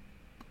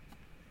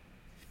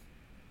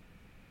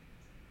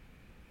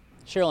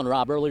 Cheryl and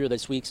Rob, earlier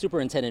this week,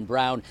 Superintendent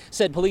Brown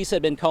said police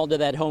had been called to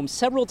that home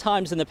several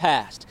times in the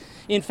past.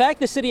 In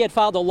fact, the city had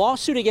filed a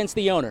lawsuit against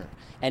the owner,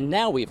 and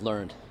now we've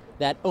learned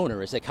that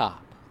owner is a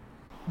cop.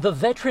 The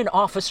veteran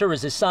officer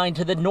is assigned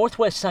to the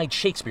Northwest Side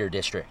Shakespeare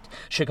District.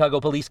 Chicago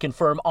police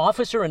confirm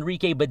Officer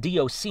Enrique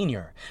Badillo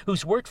Sr.,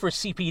 who's worked for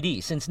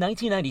CPD since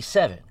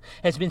 1997,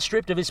 has been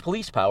stripped of his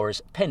police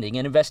powers pending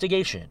an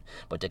investigation,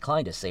 but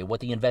declined to say what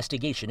the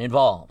investigation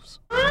involves.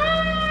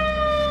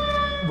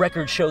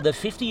 Records show the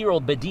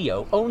 50-year-old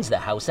Badillo owns the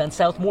house on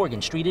South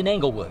Morgan Street in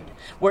Englewood,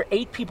 where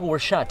 8 people were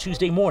shot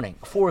Tuesday morning,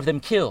 4 of them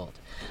killed.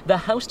 The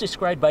house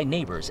described by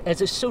neighbors as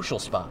a social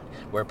spot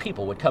where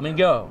people would come and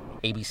go.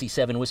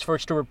 ABC7 was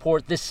first to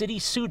report the city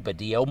sued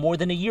Badillo more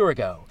than a year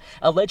ago,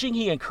 alleging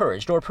he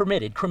encouraged or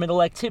permitted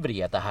criminal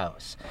activity at the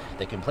house.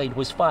 The complaint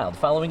was filed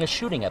following a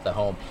shooting at the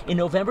home in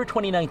November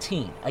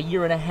 2019, a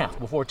year and a half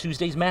before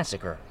Tuesday's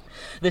massacre.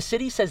 The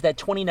city says that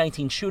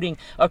 2019 shooting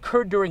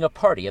occurred during a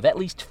party of at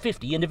least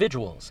 50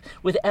 individuals,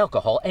 with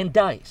alcohol and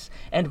dice,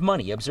 and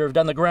money observed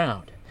on the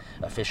ground.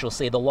 Officials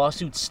say the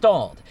lawsuit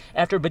stalled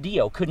after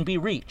Badillo couldn't be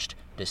reached,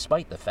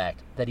 despite the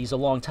fact that he's a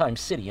longtime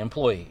city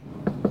employee.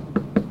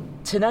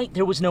 Tonight,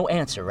 there was no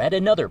answer at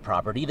another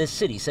property the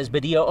city says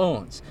Badillo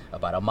owns,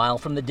 about a mile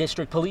from the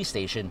district police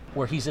station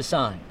where he's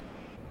assigned.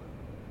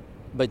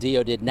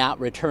 Badillo did not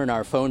return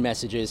our phone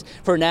messages.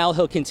 For now,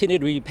 he'll continue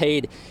to be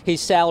paid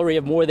his salary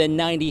of more than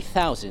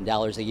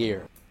 $90,000 a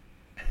year.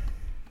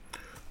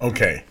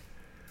 Okay.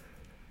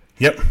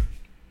 Yep.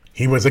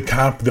 He was a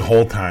cop the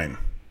whole time.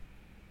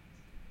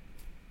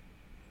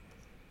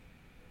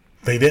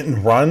 They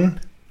didn't run.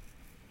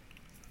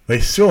 They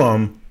sue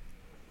him.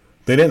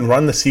 They didn't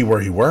run to see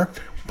where he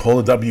worked, pull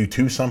a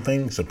W-2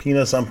 something,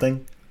 subpoena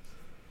something.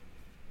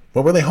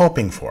 What were they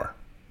hoping for?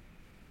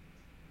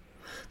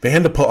 They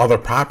had to pull other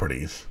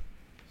properties.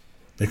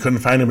 They couldn't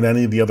find him in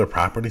any of the other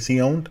properties he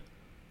owned.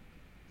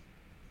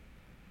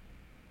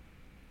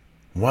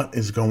 What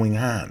is going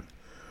on?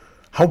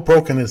 How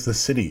broken is the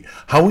city?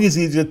 How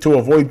easy is it to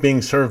avoid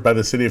being served by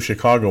the city of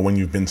Chicago when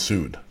you've been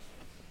sued?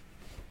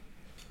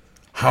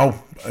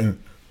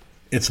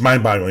 It's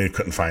mind-boggling you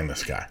couldn't find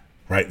this guy,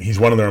 right? He's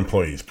one of their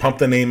employees. Pump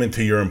the name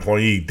into your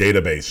employee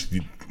database.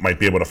 You might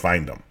be able to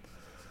find him.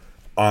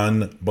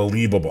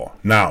 Unbelievable.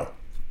 Now,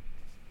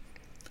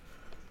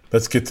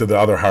 let's get to the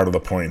other heart of the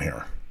point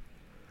here.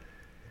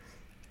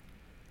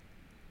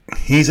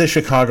 He's a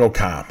Chicago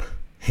cop.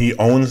 He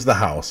owns the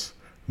house.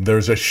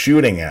 There's a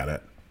shooting at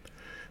it.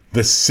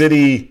 The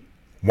city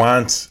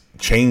wants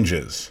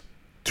changes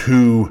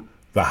to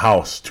the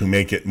house to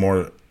make it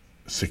more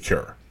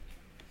secure.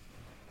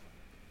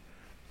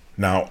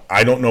 Now,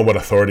 I don't know what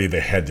authority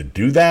they had to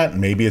do that.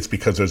 Maybe it's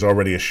because there's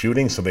already a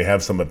shooting, so they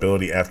have some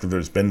ability after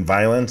there's been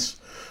violence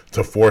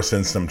to force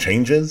in some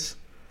changes.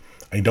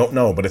 I don't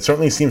know, but it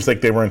certainly seems like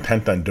they were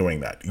intent on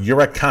doing that.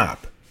 You're a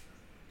cop.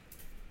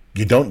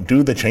 You don't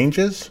do the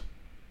changes?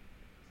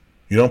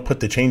 You don't put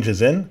the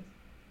changes in?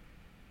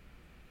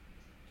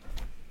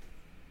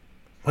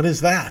 What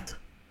is that?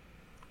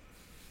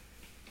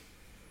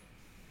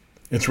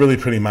 It's really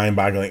pretty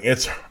mind-boggling.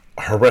 It's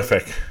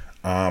horrific.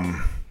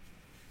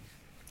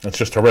 It's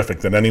just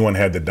horrific that anyone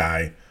had to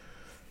die.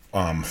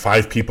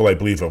 5 people, I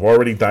believe, have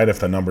already died, if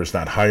the number's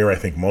not higher. I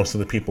think most of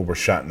the people were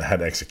shot in the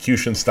head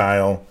execution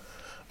style.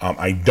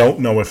 I don't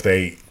know if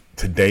they,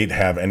 to date,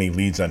 have any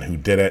leads on who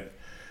did it.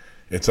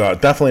 It's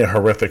definitely a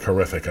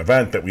horrific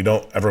event that we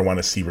don't ever want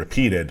to see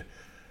repeated.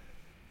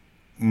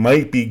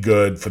 Might be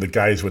good for the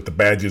guys with the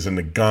badges and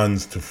the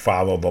guns to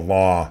follow the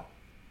law.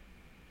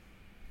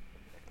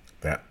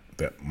 That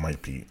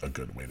might be a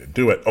good way to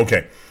do it.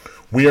 Okay,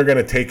 we are going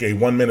to take a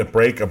 1-minute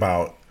break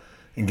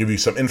and give you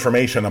some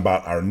information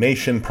about our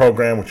Nation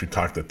program, which we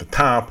talked at the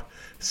top,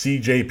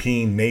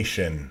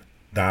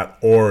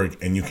 cjpnation.org,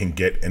 and you can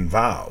get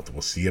involved.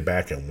 We'll see you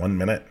back in 1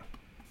 minute.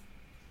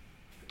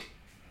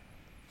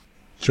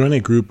 Join a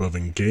group of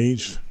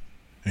engaged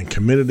and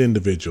committed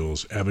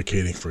individuals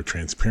advocating for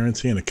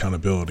transparency and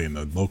accountability in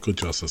the local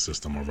justice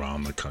system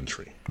around the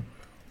country.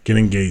 Get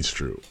engaged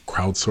through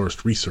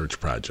crowdsourced research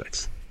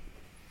projects,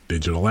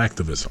 digital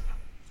activism,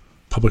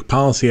 public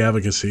policy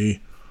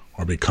advocacy,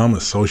 or become a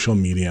social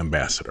media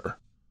ambassador.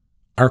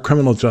 Our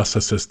criminal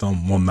justice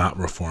system will not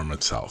reform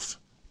itself.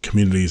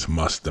 Communities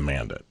must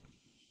demand it.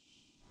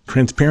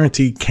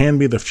 Transparency can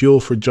be the fuel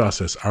for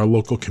justice our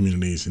local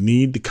communities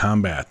need to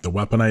combat the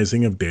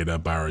weaponizing of data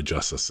by our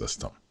justice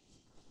system.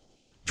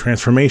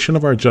 Transformation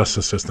of our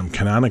justice system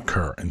cannot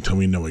occur until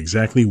we know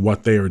exactly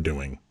what they are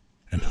doing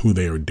and who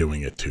they are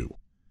doing it to.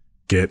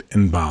 Get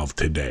involved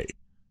today.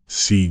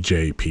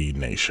 CJP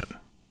Nation.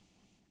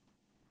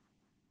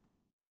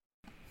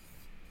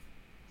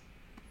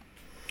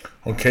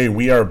 Okay,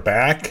 we are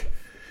back.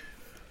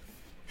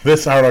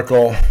 This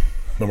article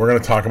that we're going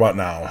to talk about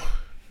now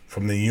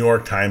from the New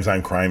York Times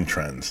on crime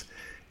trends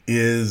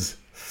is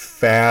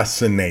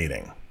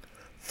fascinating.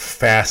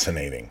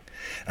 Fascinating.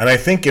 And I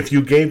think if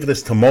you gave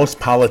this to most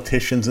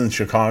politicians in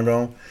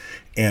Chicago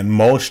and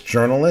most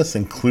journalists,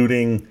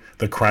 including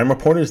the crime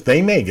reporters,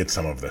 they may get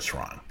some of this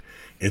wrong.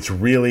 It's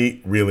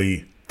really,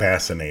 really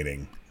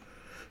fascinating.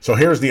 So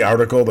here's the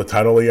article, the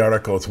title of the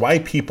article. It's Why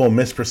People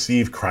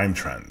Misperceive Crime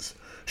Trends.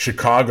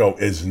 Chicago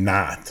is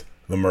not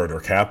the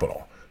murder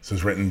capital. This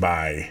is written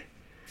by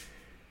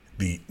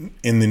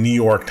in the New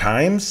York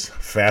Times.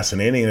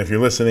 Fascinating. And if you're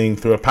listening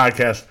through a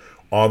podcast,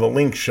 all the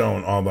links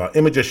shown, all the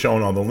images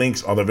shown, all the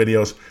links, all the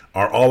videos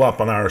are all up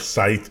on our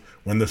site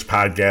when this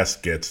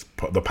podcast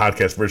the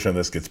podcast version of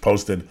this gets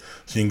posted.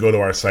 So you can go to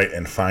our site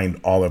and find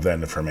all of that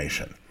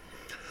information.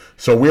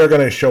 So we are going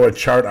to show a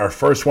chart. Our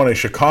first one is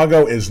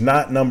Chicago is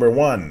not number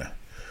one.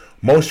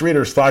 Most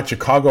readers thought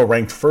Chicago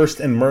ranked first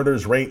in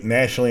murders rate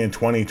nationally in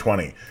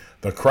 2020.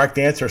 The correct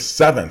answer,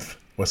 7th,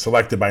 was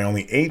selected by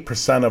only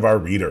 8% of our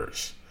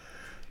readers.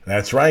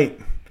 That's right.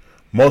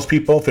 Most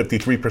people,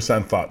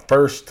 53% thought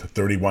first,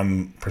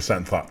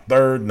 31% thought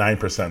third,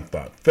 9%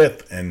 thought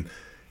fifth, and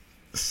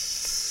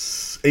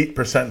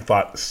 8%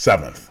 thought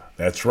 7th.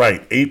 That's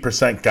right.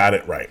 8% got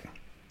it right.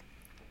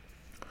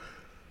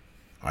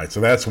 All right, so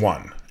that's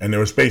one. And it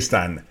was based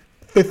on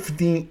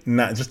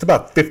just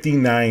about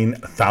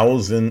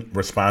 59,000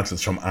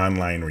 responses from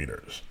online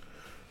readers.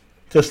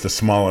 Just a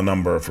smaller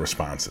number of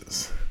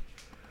responses.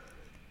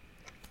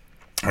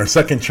 Our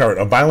second chart,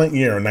 a violent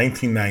year,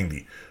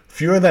 1990.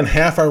 Fewer than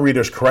half our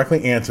readers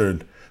correctly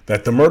answered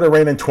that the murder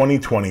rate in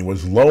 2020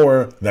 was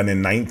lower than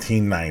in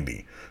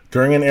 1990,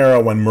 during an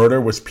era when murder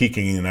was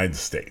peaking in the United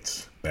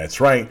States. That's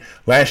right.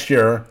 Last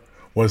year,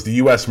 was the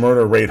U.S.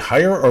 murder rate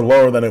higher or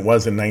lower than it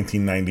was in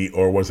 1990,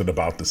 or was it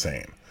about the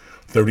same?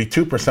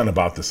 32%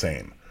 about the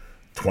same.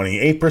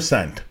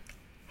 28%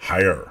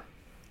 higher.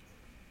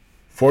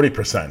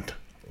 40%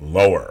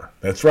 lower.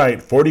 That's right.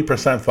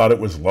 40% thought it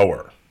was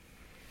lower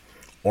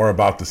or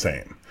about the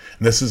same.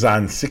 And this is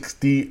on just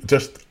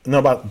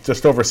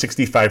over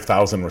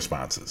 65,000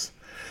 responses.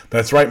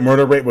 That's right.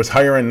 Murder rate was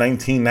higher in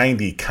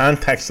 1990.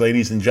 Context,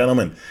 ladies and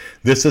gentlemen.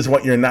 This is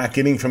what you're not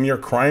getting from your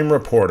crime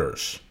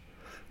reporters.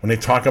 When they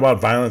talk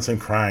about violence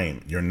and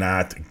crime, you're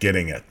not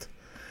getting it.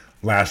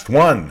 Last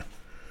one.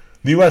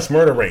 The U.S.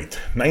 murder rate,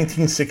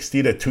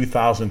 1960 to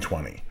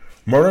 2020.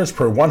 Murders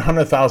per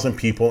 100,000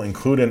 people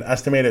include an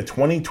estimated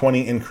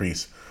 2020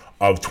 increase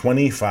of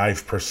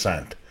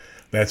 25%.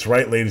 That's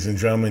right, ladies and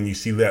gentlemen. You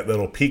see that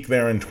little peak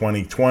there in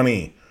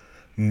 2020.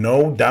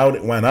 No doubt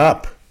it went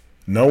up.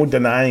 No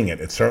denying it.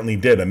 It certainly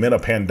did. Amid a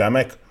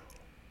pandemic,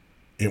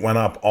 it went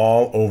up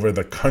all over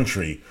the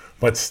country,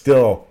 but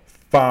still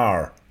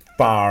far,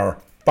 far,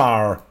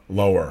 far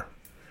lower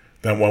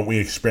than what we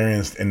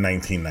experienced in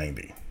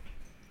 1990.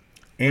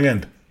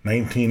 And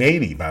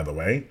 1980, by the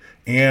way,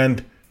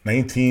 and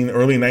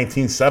early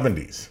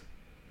 1970s.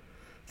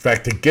 In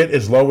fact, to get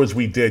as low as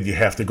we did, you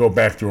have to go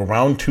back to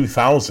around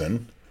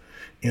 2000,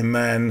 and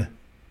then,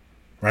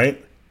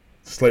 right,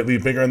 slightly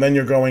bigger, and then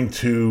you're going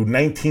to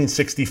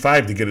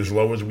 1965 to get as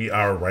low as we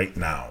are right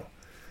now.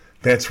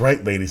 That's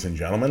right, ladies and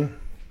gentlemen.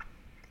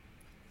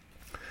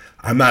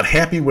 I'm not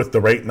happy with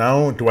the rate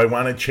now. Do I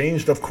want it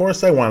changed? Of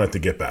course I want it to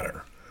get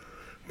better.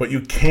 But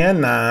you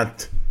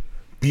cannot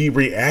be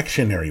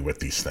reactionary with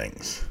these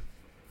things.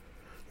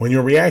 When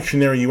you're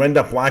reactionary, you end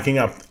up locking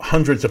up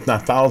hundreds, if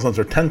not thousands,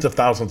 or tens of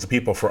thousands of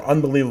people for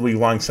unbelievably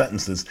long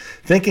sentences,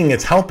 thinking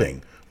it's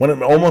helping when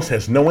it almost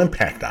has no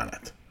impact on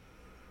it.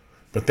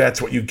 But that's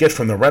what you get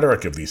from the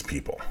rhetoric of these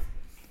people.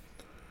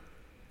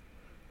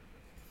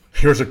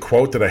 Here's a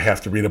quote that I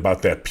have to read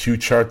about that Pew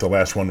chart, the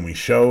last one we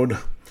showed.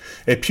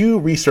 A Pew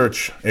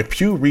Research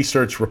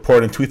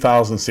report in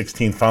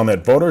 2016 found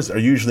that voters are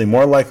usually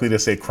more likely to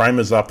say crime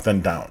is up than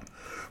down,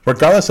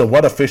 regardless of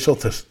what official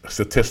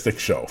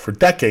statistics show. For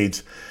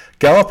decades,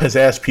 Gallup has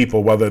asked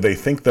people whether they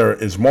think there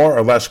is more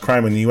or less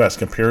crime in the U.S.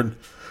 compared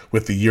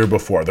with the year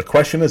before. The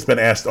question has been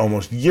asked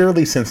almost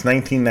yearly since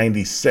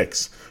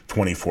 1996,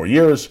 24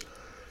 years,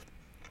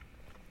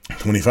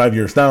 25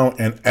 years now,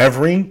 and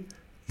every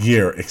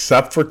year,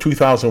 except for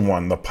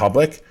 2001, the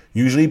public,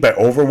 usually by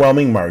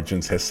overwhelming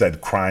margins, has said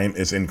crime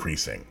is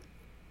increasing.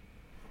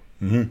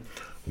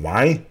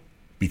 Why?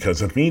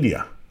 Because of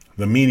media.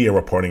 The media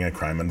reporting on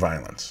crime and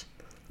violence.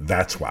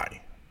 That's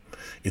why.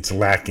 It's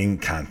lacking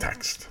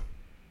context.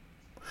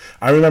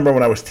 I remember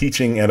when I was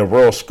teaching at a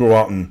rural school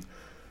out in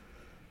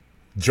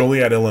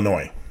Joliet,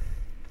 Illinois,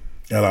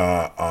 at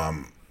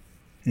a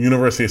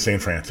University of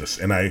St. Francis,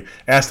 and I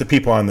asked the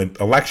people on the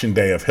election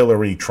day of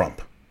Hillary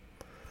Trump,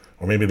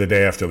 or maybe the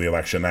day after the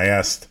election, I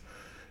asked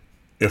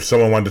if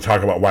someone wanted to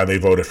talk about why they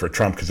voted for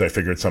Trump, because I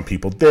figured some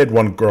people did.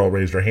 One girl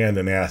raised her hand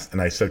and asked,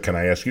 and I said, "Can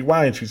I ask you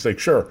why?" And she's like,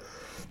 "Sure,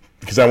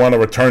 because I want to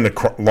return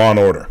to law and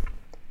order."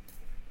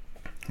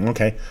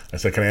 Okay. I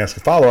said, "Can I ask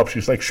a follow-up?"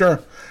 She's like, "Sure."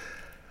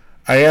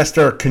 I asked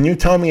her, "Can you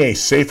tell me a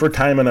safer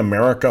time in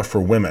America for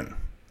women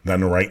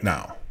than right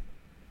now?"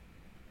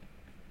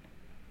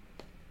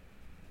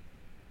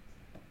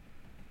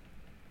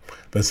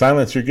 The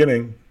silence you're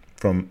getting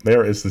from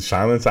there is the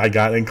silence I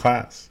got in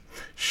class.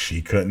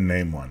 She couldn't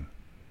name one.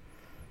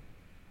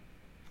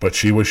 But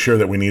she was sure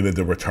that we needed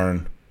to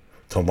return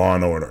to law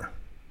and order.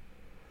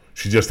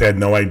 She just had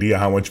no idea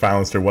how much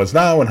violence there was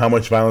now and how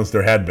much violence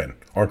there had been,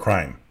 or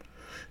crime.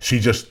 She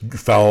just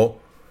fell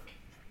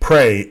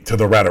prey to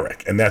the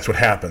rhetoric. And that's what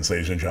happens,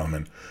 ladies and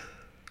gentlemen.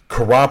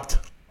 Corrupt,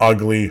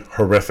 ugly,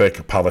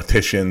 horrific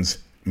politicians,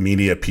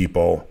 media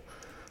people,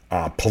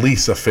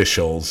 police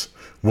officials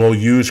will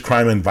use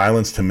crime and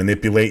violence to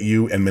manipulate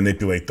you and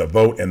manipulate the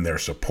vote and their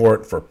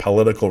support for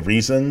political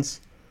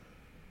reasons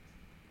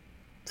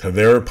to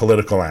their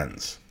political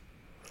ends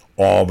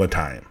all the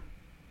time.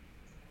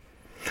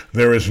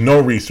 There is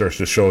no research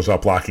that shows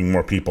up locking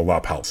more people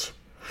up helps.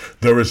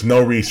 There is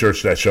no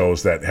research that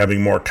shows that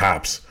having more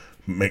cops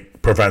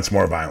prevents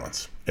more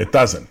violence. It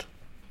doesn't.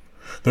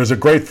 There's a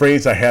great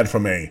phrase I had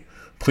from a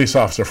police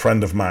officer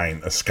friend of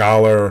mine, a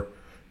scholar.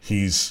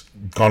 He's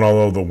gone all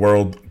over the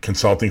world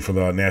consulting for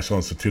the National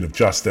Institute of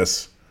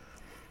Justice.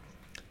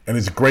 And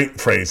it's a great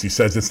phrase. He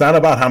says, it's not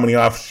about how many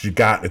officers you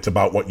got, it's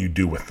about what you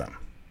do with them.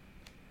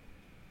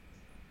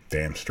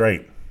 Damn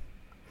straight.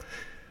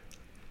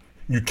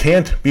 You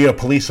can't be a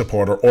police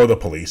supporter or the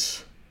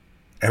police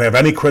and have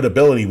any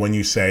credibility when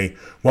you say,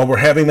 well, we're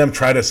having them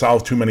try to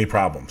solve too many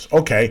problems.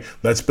 Okay,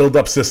 let's build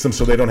up systems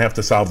so they don't have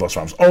to solve those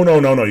problems. Oh,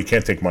 no, you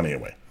can't take money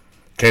away.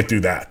 Can't do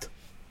that.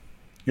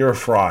 You're a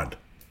fraud.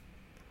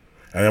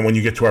 And then when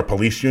you get to our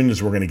police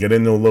unions, we're going to get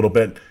into a little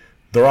bit,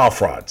 they're all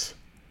frauds.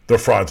 They're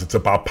frauds. It's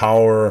about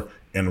power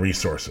and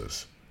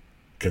resources.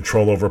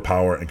 Control over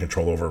power and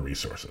control over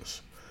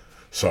resources.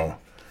 So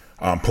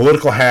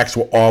political hacks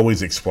will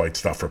always exploit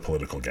stuff for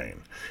political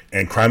gain.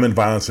 And crime and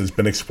violence has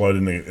been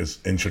exploited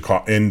in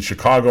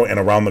Chicago and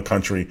around the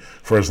country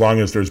for as long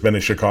as there's been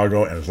in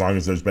Chicago and as long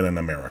as there's been in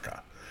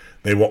America.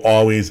 They will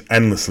always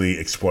endlessly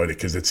exploit it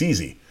because it's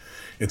easy.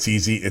 It's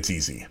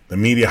easy. The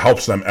media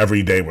helps them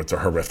every day with their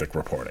horrific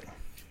reporting.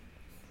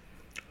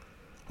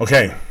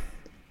 Okay,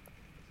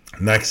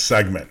 next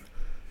segment.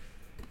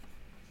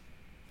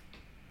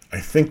 I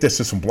think this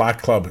is from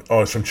Black Club.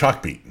 Oh, it's from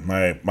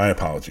Chalkbeat. My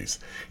apologies.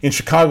 In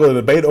Chicago, the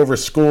debate over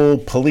school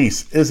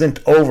police isn't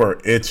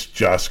over. It's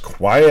just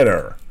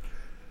quieter.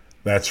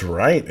 That's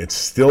right. It's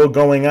still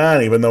going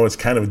on, even though it's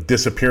kind of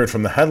disappeared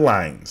from the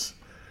headlines.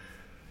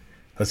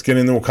 Let's get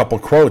into a couple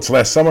quotes.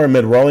 Last summer,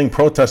 amid rolling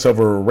protests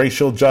over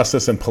racial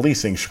justice and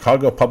policing,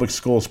 Chicago Public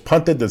Schools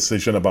punted the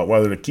decision about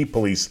whether to keep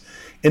police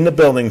in the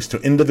buildings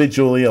to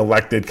individually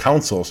elected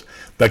councils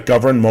that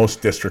govern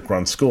most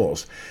district-run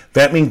schools.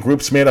 That means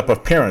groups made up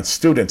of parents,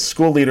 students,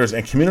 school leaders,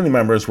 and community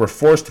members were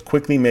forced to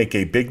quickly make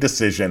a big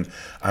decision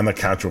on the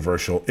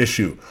controversial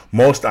issue.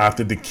 Most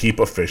opted to keep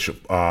officers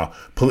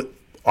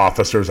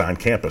on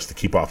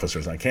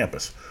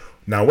campus,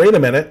 Now, wait a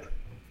minute.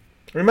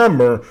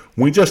 Remember,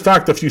 we just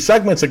talked a few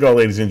segments ago,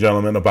 ladies and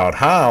gentlemen, about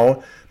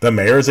how the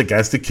mayor is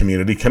against the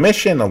community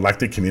commission,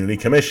 elected community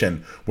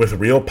commission, with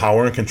real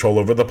power and control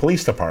over the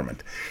police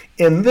department.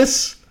 In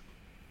this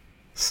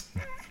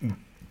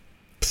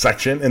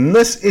section, in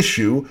this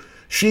issue,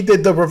 she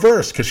did the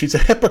reverse because she's a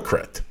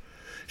hypocrite.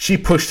 She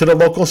pushed to the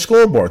local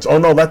school boards. Oh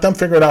no, let them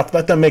figure it out.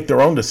 Let them make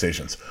their own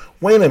decisions.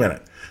 Wait a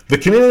minute. The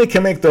community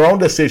can make their own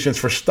decisions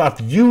for stuff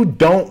you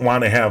don't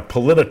want to have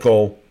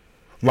political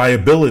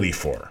liability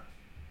for.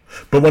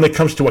 But when it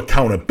comes to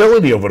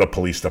accountability over the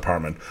police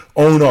department,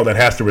 oh no, that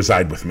has to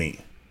reside with me.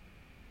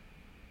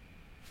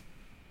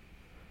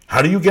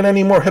 How do you get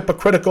any more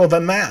hypocritical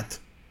than that?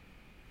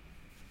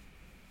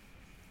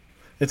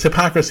 It's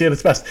hypocrisy at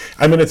its best.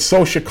 I mean, it's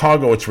so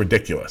Chicago, it's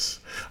ridiculous.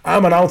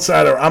 I'm an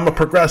outsider, I'm a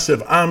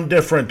progressive, I'm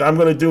different, I'm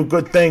going to do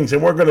good things,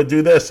 and we're going to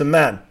do this and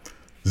that.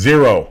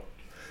 Zero,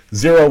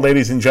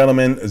 ladies and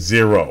gentlemen,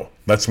 zero.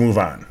 Let's move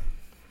on.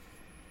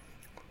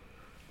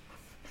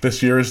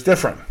 This year is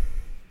different,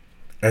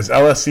 as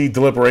LSC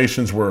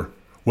deliberations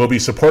will be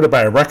supported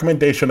by a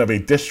recommendation of a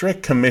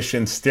district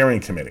commission steering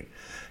committee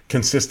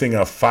consisting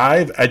of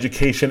 5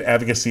 education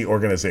advocacy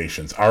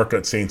organizations: ARC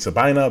at St.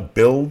 Sabina,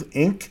 Build,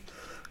 Inc.,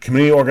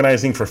 Community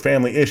Organizing for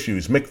Family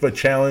Issues, Mikvah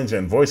Challenge,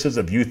 and Voices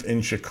of Youth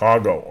in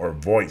Chicago, or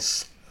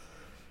VOICE.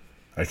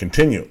 They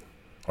continue.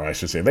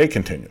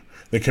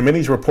 The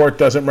committee's report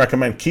doesn't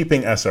recommend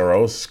keeping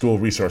SROs, school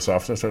resource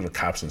officers, or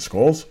cops in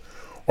schools,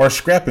 or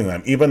scrapping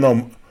them, even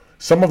though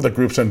some of the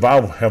groups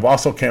involved have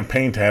also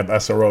campaigned to have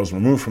SROs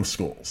removed from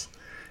schools.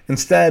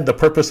 Instead, the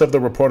purpose of the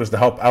report is to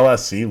help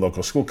LSC,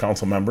 local school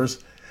council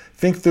members,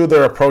 think through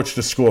their approach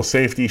to school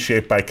safety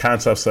shaped by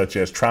concepts such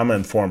as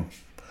trauma-informed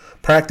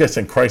practice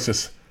and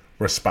crisis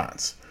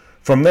response.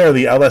 From there,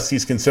 the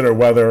LSCs consider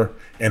whether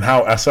and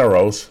how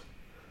SROs,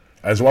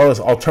 as well as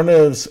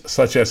alternatives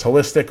such as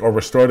holistic or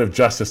restorative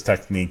justice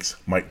techniques,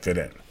 might fit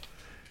in.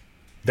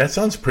 That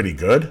sounds pretty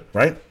good,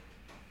 right?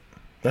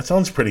 That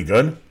sounds pretty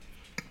good.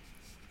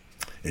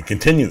 It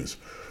continues.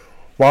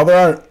 While there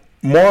are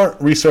more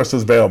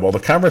resources available, the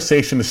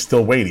conversation is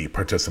still weighty,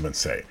 participants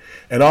say,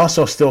 and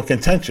also still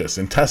contentious,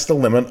 and tests the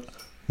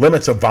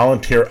limits of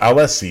volunteer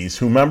LSCs,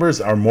 whose members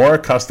are more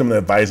accustomed to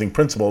advising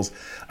principals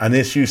on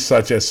issues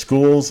such as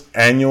schools'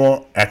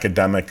 annual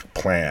academic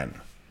plan.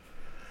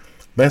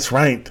 That's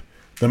right.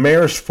 The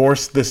mayor's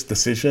forced this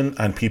decision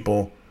on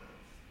people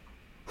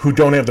who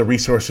don't have the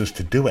resources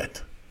to do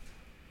it.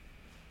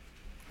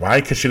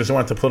 Why? Because she doesn't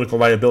want the political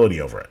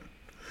liability over it.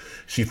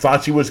 She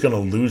thought she was going to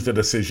lose the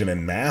decision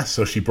en masse,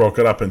 so she broke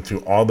it up into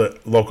all the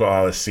local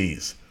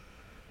LSCs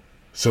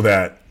so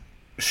that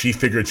she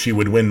figured she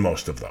would win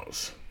most of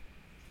those.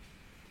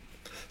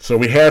 So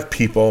we have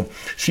people,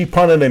 she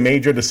punted a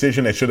major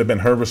decision that should have been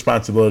her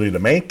responsibility to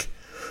make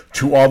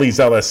to all these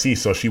LSCs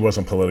so she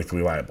wasn't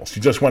politically liable. She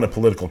just wanted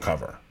political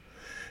cover.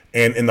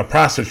 And in the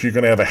process, you're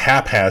going to have a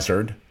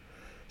haphazard,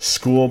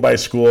 school by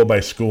school by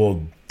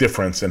school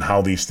difference in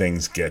how these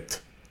things get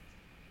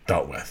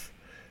dealt with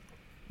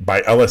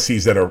by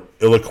LSCs that are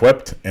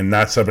ill-equipped and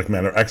not subject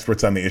matter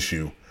experts on the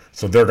issue,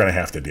 so they're going to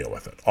have to deal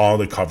with it, all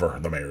to cover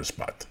the mayor's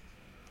butt.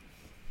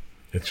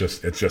 It's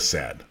just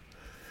sad.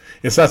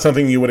 It's not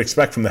something you would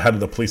expect from the head of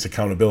the Police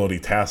Accountability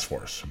Task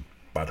Force,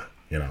 but,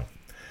 you know.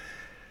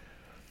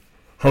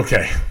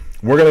 Okay,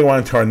 we're going to go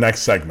on to our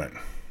next segment.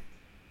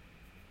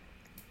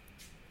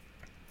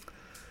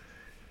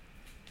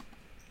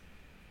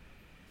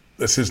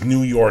 This is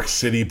New York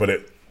City, but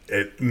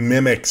it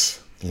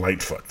mimics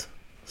Lightfoot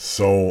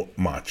so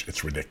much.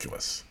 It's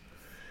ridiculous.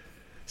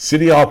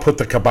 City Hall put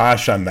the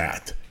kibosh on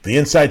that. The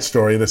inside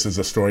story, this is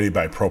a story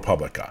by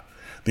ProPublica.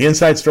 The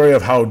inside story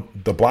of how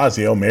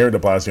Mayor de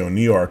Blasio in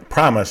New York,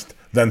 promised,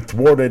 then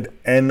thwarted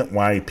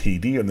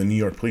NYPD, or the New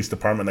York Police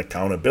Department,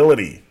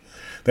 accountability.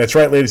 That's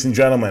right, ladies and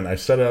gentlemen. I've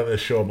said it on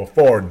this show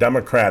before.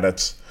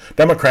 Democrats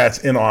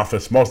in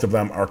office, most of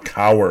them are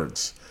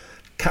cowards.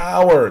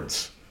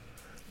 Cowards.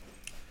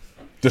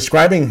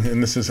 Describing,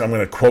 and this is, I'm going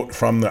to quote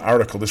from the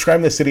article,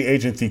 describing the city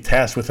agency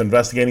tasked with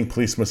investigating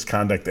police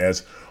misconduct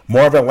as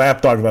more of a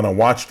lapdog than a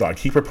watchdog.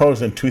 He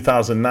proposed in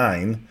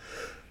 2009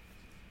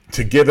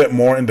 to give it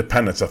more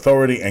independence,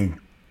 authority, and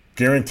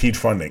guaranteed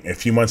funding. A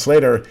few months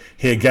later,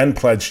 he again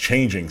pledged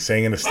changing,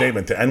 saying in a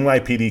statement, the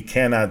NYPD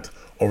cannot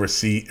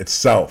oversee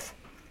itself.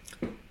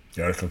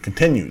 The article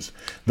continues.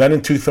 Then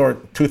in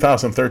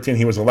 2013,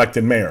 he was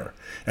elected mayor.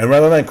 And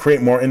rather than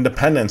create more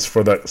independence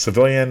for the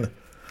Civilian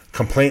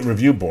Complaint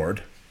Review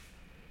Board,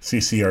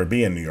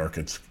 CCRB in New York,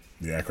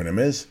 the acronym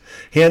is,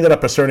 he ended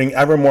up asserting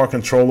ever more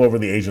control over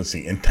the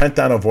agency, intent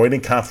on avoiding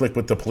conflict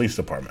with the police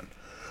department.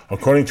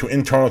 According to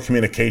internal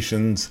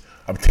communications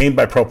obtained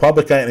by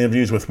ProPublica and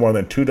interviews with more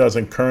than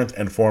 24 current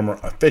and former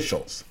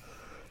officials.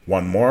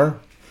 One more.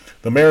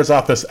 The mayor's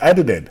office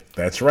edited,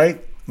 that's right,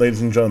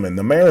 ladies and gentlemen,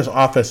 the mayor's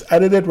office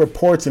edited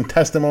reports and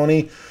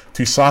testimony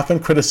to soften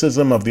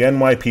criticism of the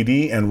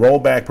NYPD and roll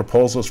back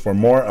proposals for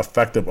more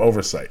effective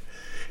oversight.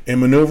 It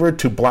maneuvered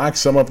to block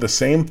some of the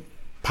same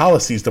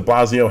policies de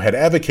Blasio had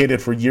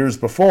advocated for years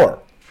before.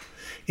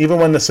 Even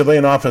when the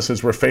civilian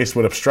offices were faced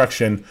with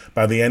obstruction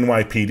by the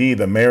NYPD,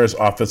 the mayor's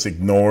office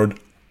ignored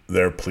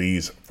their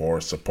pleas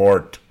for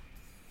support.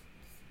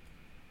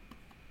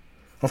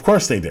 Of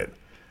course they did.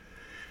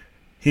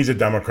 He's a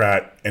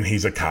Democrat and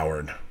he's a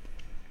coward.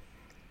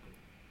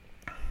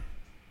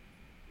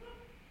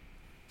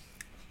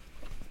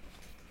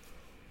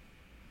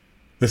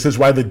 This is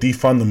why the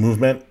defund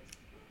movement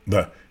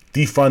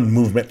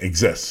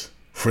exists,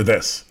 for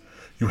this.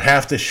 You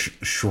have to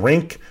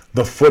shrink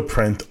the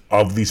footprint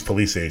of these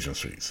police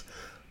agencies.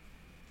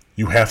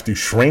 You have to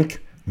shrink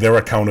their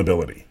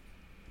accountability.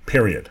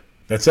 Period.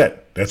 That's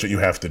it. That's what you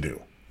have to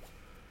do.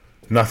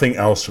 Nothing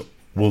else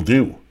will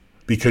do,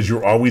 because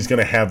you're always going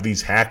to have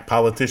these hack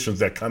politicians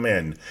that come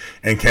in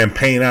and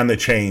campaign on the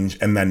change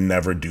and then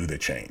never do the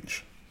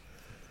change.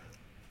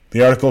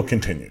 The article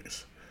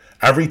continues.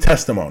 Every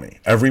testimony,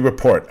 every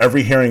report,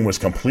 every hearing was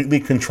completely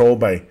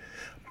controlled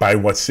by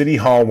what City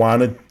Hall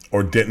wanted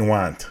or didn't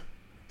want,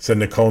 said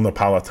Nicole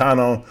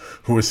Napolitano,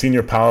 who was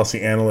senior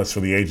policy analyst for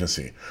the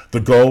agency. The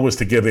goal was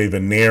to give a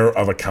veneer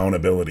of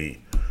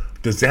accountability.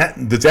 Does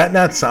that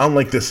not sound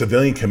like the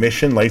civilian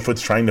commission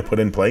Lightfoot's trying to put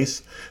in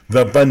place?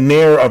 The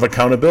veneer of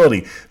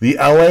accountability. The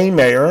LA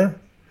mayor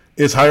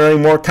is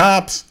hiring more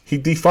cops. He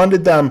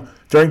defunded them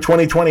during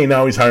 2020.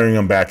 Now he's hiring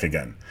them back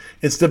again.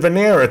 It's the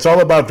veneer. It's all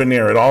about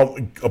veneer. It's all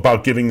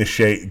about giving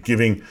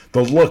the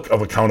look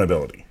of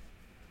accountability.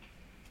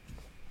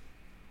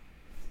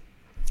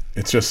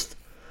 It's just,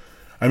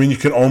 you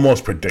can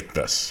almost predict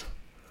this.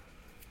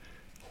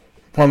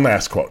 One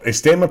last quote. A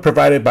statement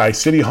provided by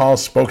City Hall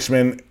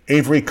spokesman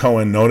Avery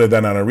Cohen noted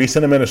that a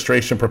recent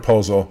administrative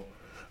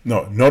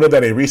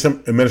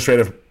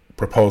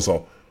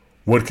proposal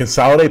would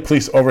consolidate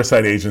police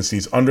oversight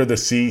agencies under the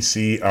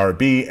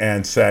CCRB,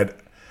 and said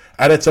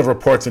edits of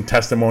reports and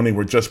testimony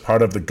were just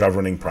part of the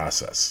governing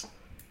process.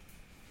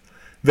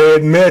 They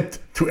admit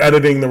to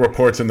editing the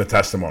reports and the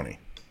testimony.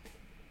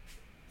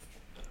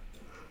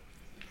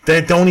 They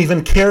don't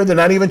even care. They're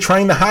not even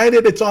trying to hide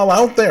it. It's all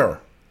out there.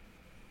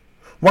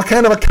 What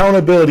kind of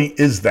accountability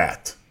is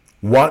that?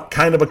 What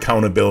kind of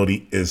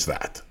accountability is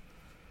that?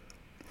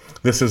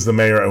 This is the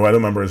mayor. I don't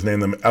remember his name.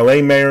 The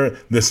LA mayor.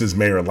 This is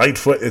Mayor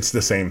Lightfoot. It's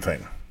the same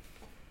thing.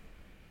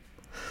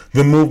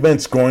 The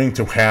movement's going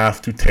to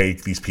have to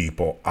take these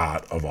people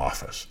out of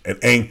office.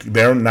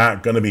 They're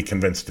not going to be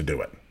convinced to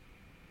do it.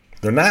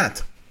 They're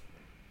not.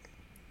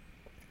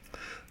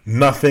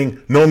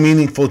 Nothing, no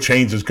meaningful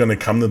change is going to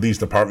come to these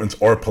departments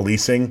or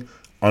policing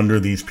under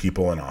these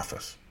people in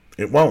office.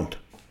 It won't.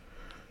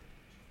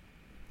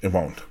 It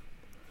won't.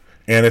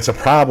 And it's a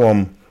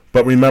problem,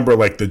 but remember,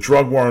 like the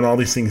drug war and all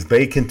these things,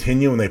 they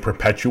continue and they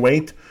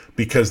perpetuate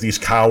because these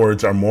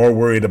cowards are more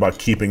worried about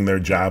keeping their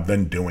job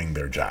than doing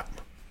their job.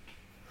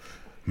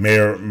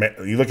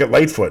 You look at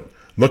Lightfoot,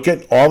 look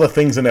at all the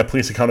things in that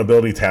Police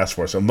Accountability Task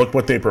Force, and look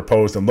what they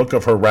proposed, and look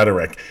at her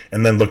rhetoric,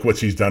 and then look what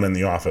she's done in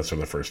the office for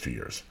the first 2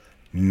 years.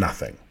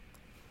 Nothing.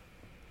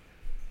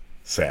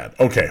 Sad.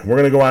 Okay, we're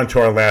going to go on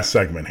to our last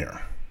segment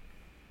here.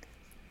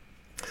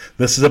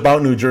 This is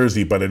about New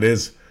Jersey, but it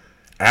is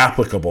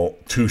applicable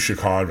to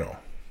Chicago.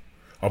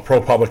 A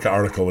ProPublica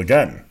article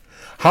again.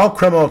 How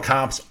criminal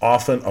cops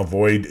often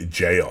avoid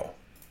jail.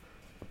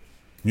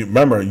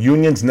 Remember,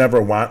 unions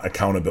never want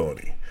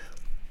accountability.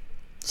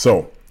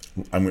 So,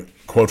 I'm going to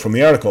quote from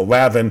the article.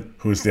 Lavin,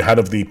 who is the head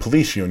of the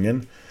police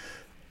union,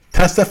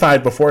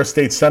 testified before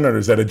state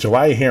senators at a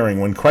July hearing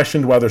when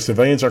questioned whether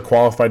civilians are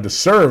qualified to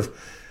serve.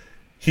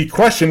 He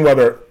questioned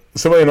whether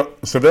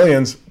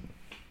civilians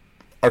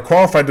are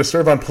qualified to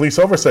serve on police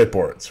oversight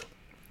boards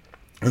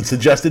and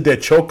suggested that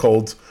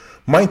chokeholds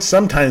might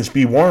sometimes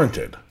be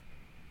warranted.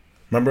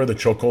 Remember the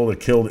chokehold that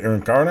killed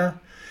Eric Garner?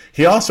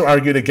 He also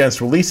argued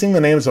against releasing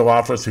the names of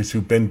officers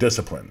who've been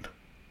disciplined.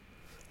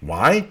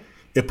 Why?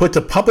 It puts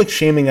a public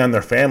shaming on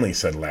their families,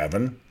 said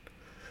Lavin,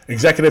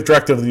 executive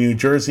director of the New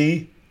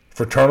Jersey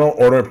Fraternal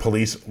Order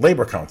Police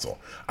Labor Council.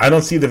 I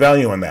don't see the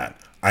value in that.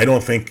 I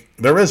don't think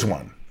there is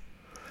one.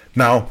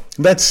 Now,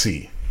 let's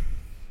see,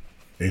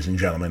 ladies and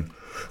gentlemen,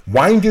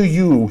 why do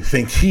you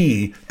think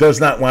he does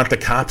not want the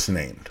cops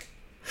named?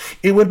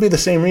 It would be the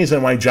same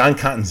reason why John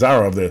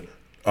Catanzaro of the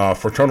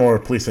Fraternal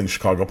Order of Police in the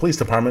Chicago Police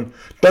Department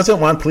doesn't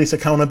want police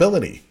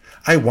accountability.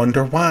 I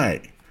wonder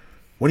why.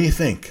 What do you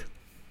think?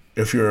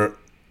 If you're a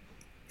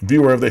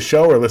viewer of this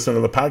show or listen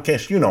to the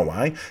podcast, you know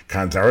why.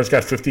 Catanzaro's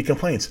got 50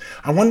 complaints.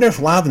 I wonder if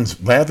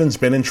Lavin's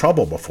been in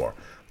trouble before.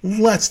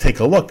 Let's take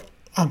a look.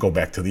 I'll go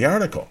back to the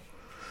article.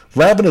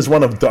 Lavin is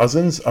one of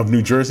dozens of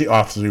New Jersey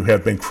officers who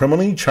have been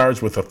criminally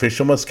charged with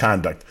official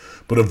misconduct,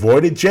 but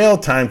avoided jail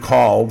time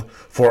called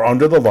for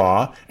under the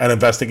law. An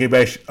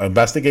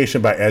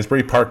investigation by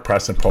Asbury Park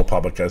Press and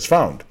ProPublica has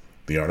found.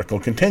 The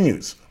article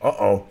continues.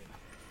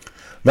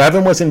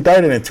 Lavin was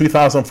indicted in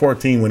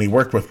 2014 when he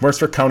worked with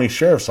Mercer County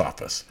Sheriff's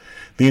Office.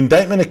 The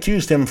indictment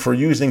accused him for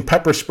using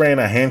pepper spray on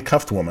a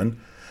handcuffed woman,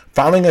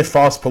 filing a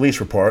false police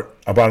report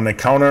about an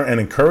encounter, and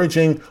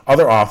encouraging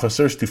other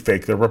officers to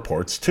fake their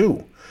reports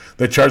too.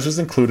 The charges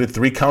included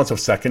 3 counts of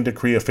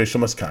second-degree official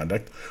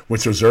misconduct,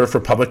 which is reserved for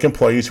public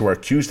employees who are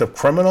accused of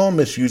criminal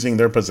misusing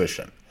their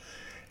position.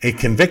 A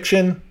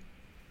conviction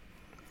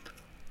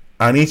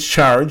on each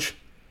charge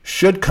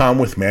should come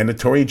with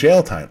mandatory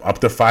jail time, up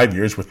to 5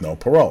 years with no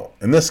parole.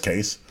 In this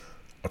case,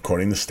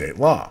 according to state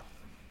law.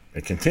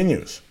 It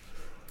continues.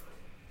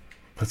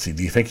 Let's see,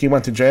 do you think he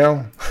went to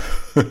jail?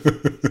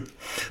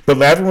 But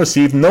Lavin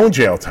received no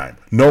jail time,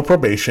 no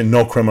probation,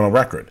 no criminal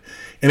record.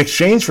 In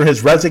exchange for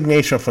his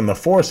resignation from the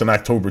force in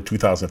October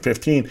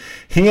 2015,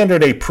 he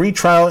entered a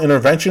pretrial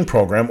intervention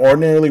program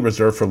ordinarily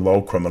reserved for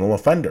low-level criminal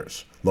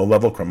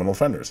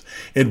offenders.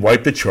 It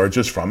wiped the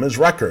charges from his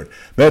record.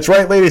 That's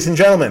right, ladies and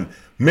gentlemen.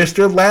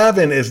 Mr.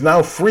 Lavin is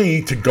now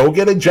free to go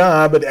get a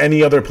job at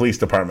any other police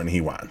department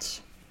he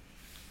wants.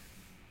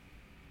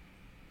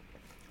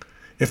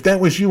 If that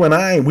was you and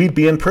I, we'd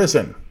be in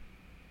prison.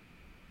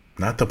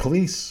 Not the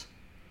police.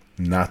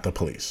 Not the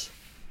police.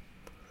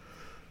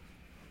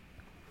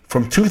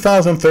 From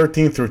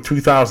 2013 through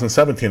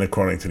 2017,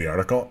 according to the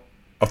article,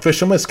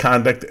 official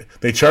misconduct,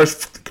 they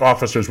charged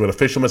officers with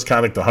official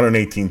misconduct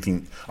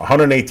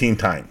 118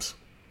 times.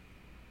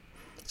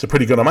 It's a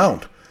pretty good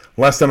amount.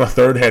 Less than a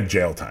third had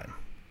jail time.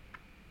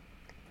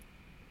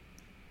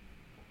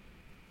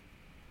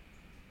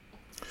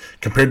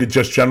 Compared to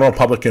just general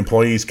public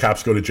employees,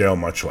 cops go to jail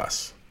much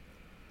less.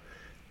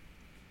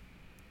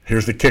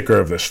 Here's the kicker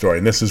of this story,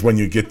 and this is when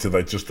you get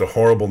to just the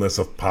horribleness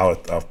of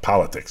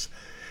politics.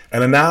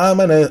 An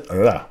anonymous,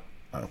 wow,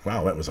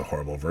 that was a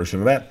horrible version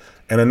of that.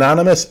 An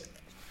anonymous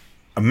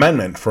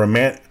amendment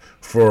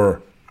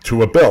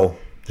to a bill,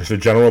 just a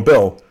general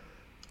bill,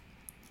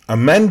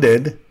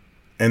 amended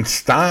and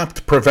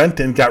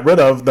got rid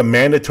of the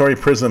mandatory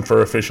prison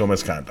for official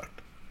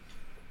misconduct.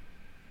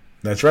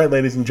 That's right,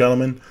 ladies and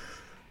gentlemen.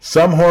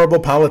 Some horrible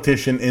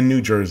politician in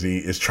New Jersey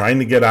is trying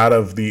to get out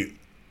of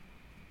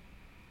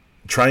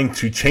trying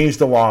to change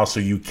the law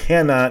so you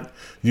cannot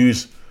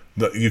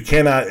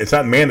it's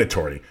not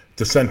mandatory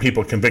to send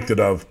people convicted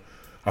of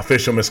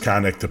official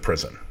misconduct to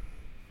prison.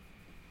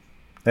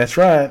 That's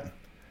right.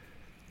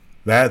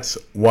 That's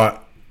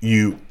what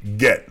you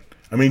get.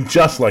 I mean,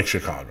 just like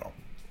Chicago.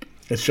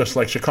 It's just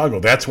like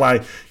Chicago. That's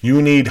why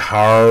you need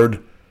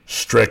hard,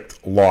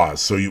 strict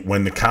laws. So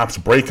when the cops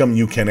break them,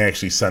 you can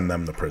actually send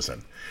them to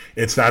prison.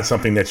 It's not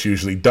something that's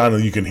usually done,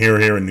 and you can hear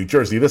here in New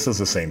Jersey. This is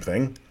the same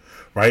thing,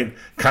 right?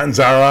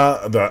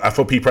 Catanzaro, the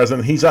FOP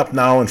president, he's up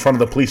now in front of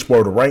the police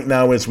board right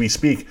now as we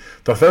speak.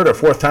 The 3rd or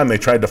 4th time they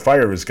tried to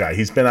fire his guy.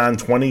 He's been on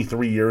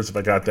 23 years, if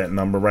I got that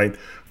number right.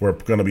 We're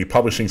going to be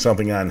publishing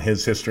something on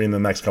his history in the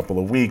next couple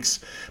of weeks.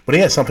 But he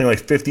has something like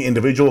 50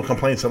 individual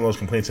complaints. Some of those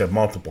complaints have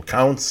multiple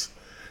counts.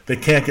 They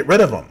can't get rid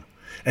of him.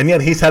 And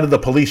yet he's head of the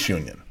police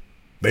union.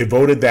 They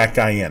voted that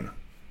guy in.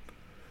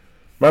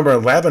 Remember,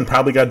 Lavin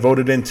probably got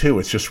voted in too.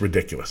 It's just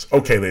ridiculous.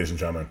 Okay, ladies and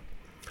gentlemen.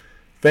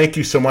 Thank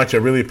you so much. I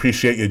really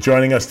appreciate you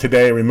joining us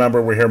today.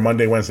 Remember, we're here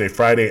Monday, Wednesday,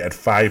 Friday at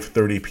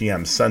 5:30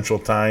 p.m. Central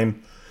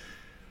Time.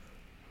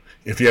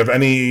 If you have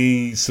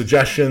any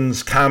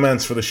suggestions,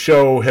 comments for the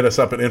show, hit us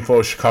up at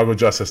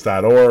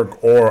info@chicagojustice.org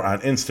or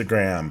on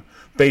Instagram,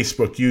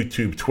 Facebook,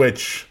 YouTube,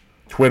 Twitch,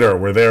 Twitter.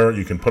 We're there.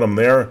 You can put them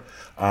there.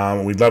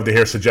 We'd love to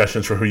hear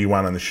suggestions for who you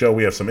want on the show.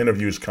 We have some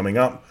interviews coming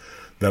up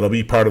that'll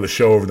be part of the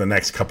show over the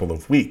next couple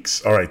of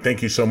weeks. All right.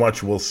 Thank you so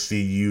much. We'll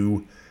see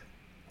you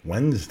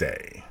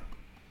Wednesday.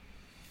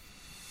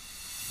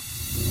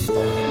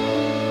 News.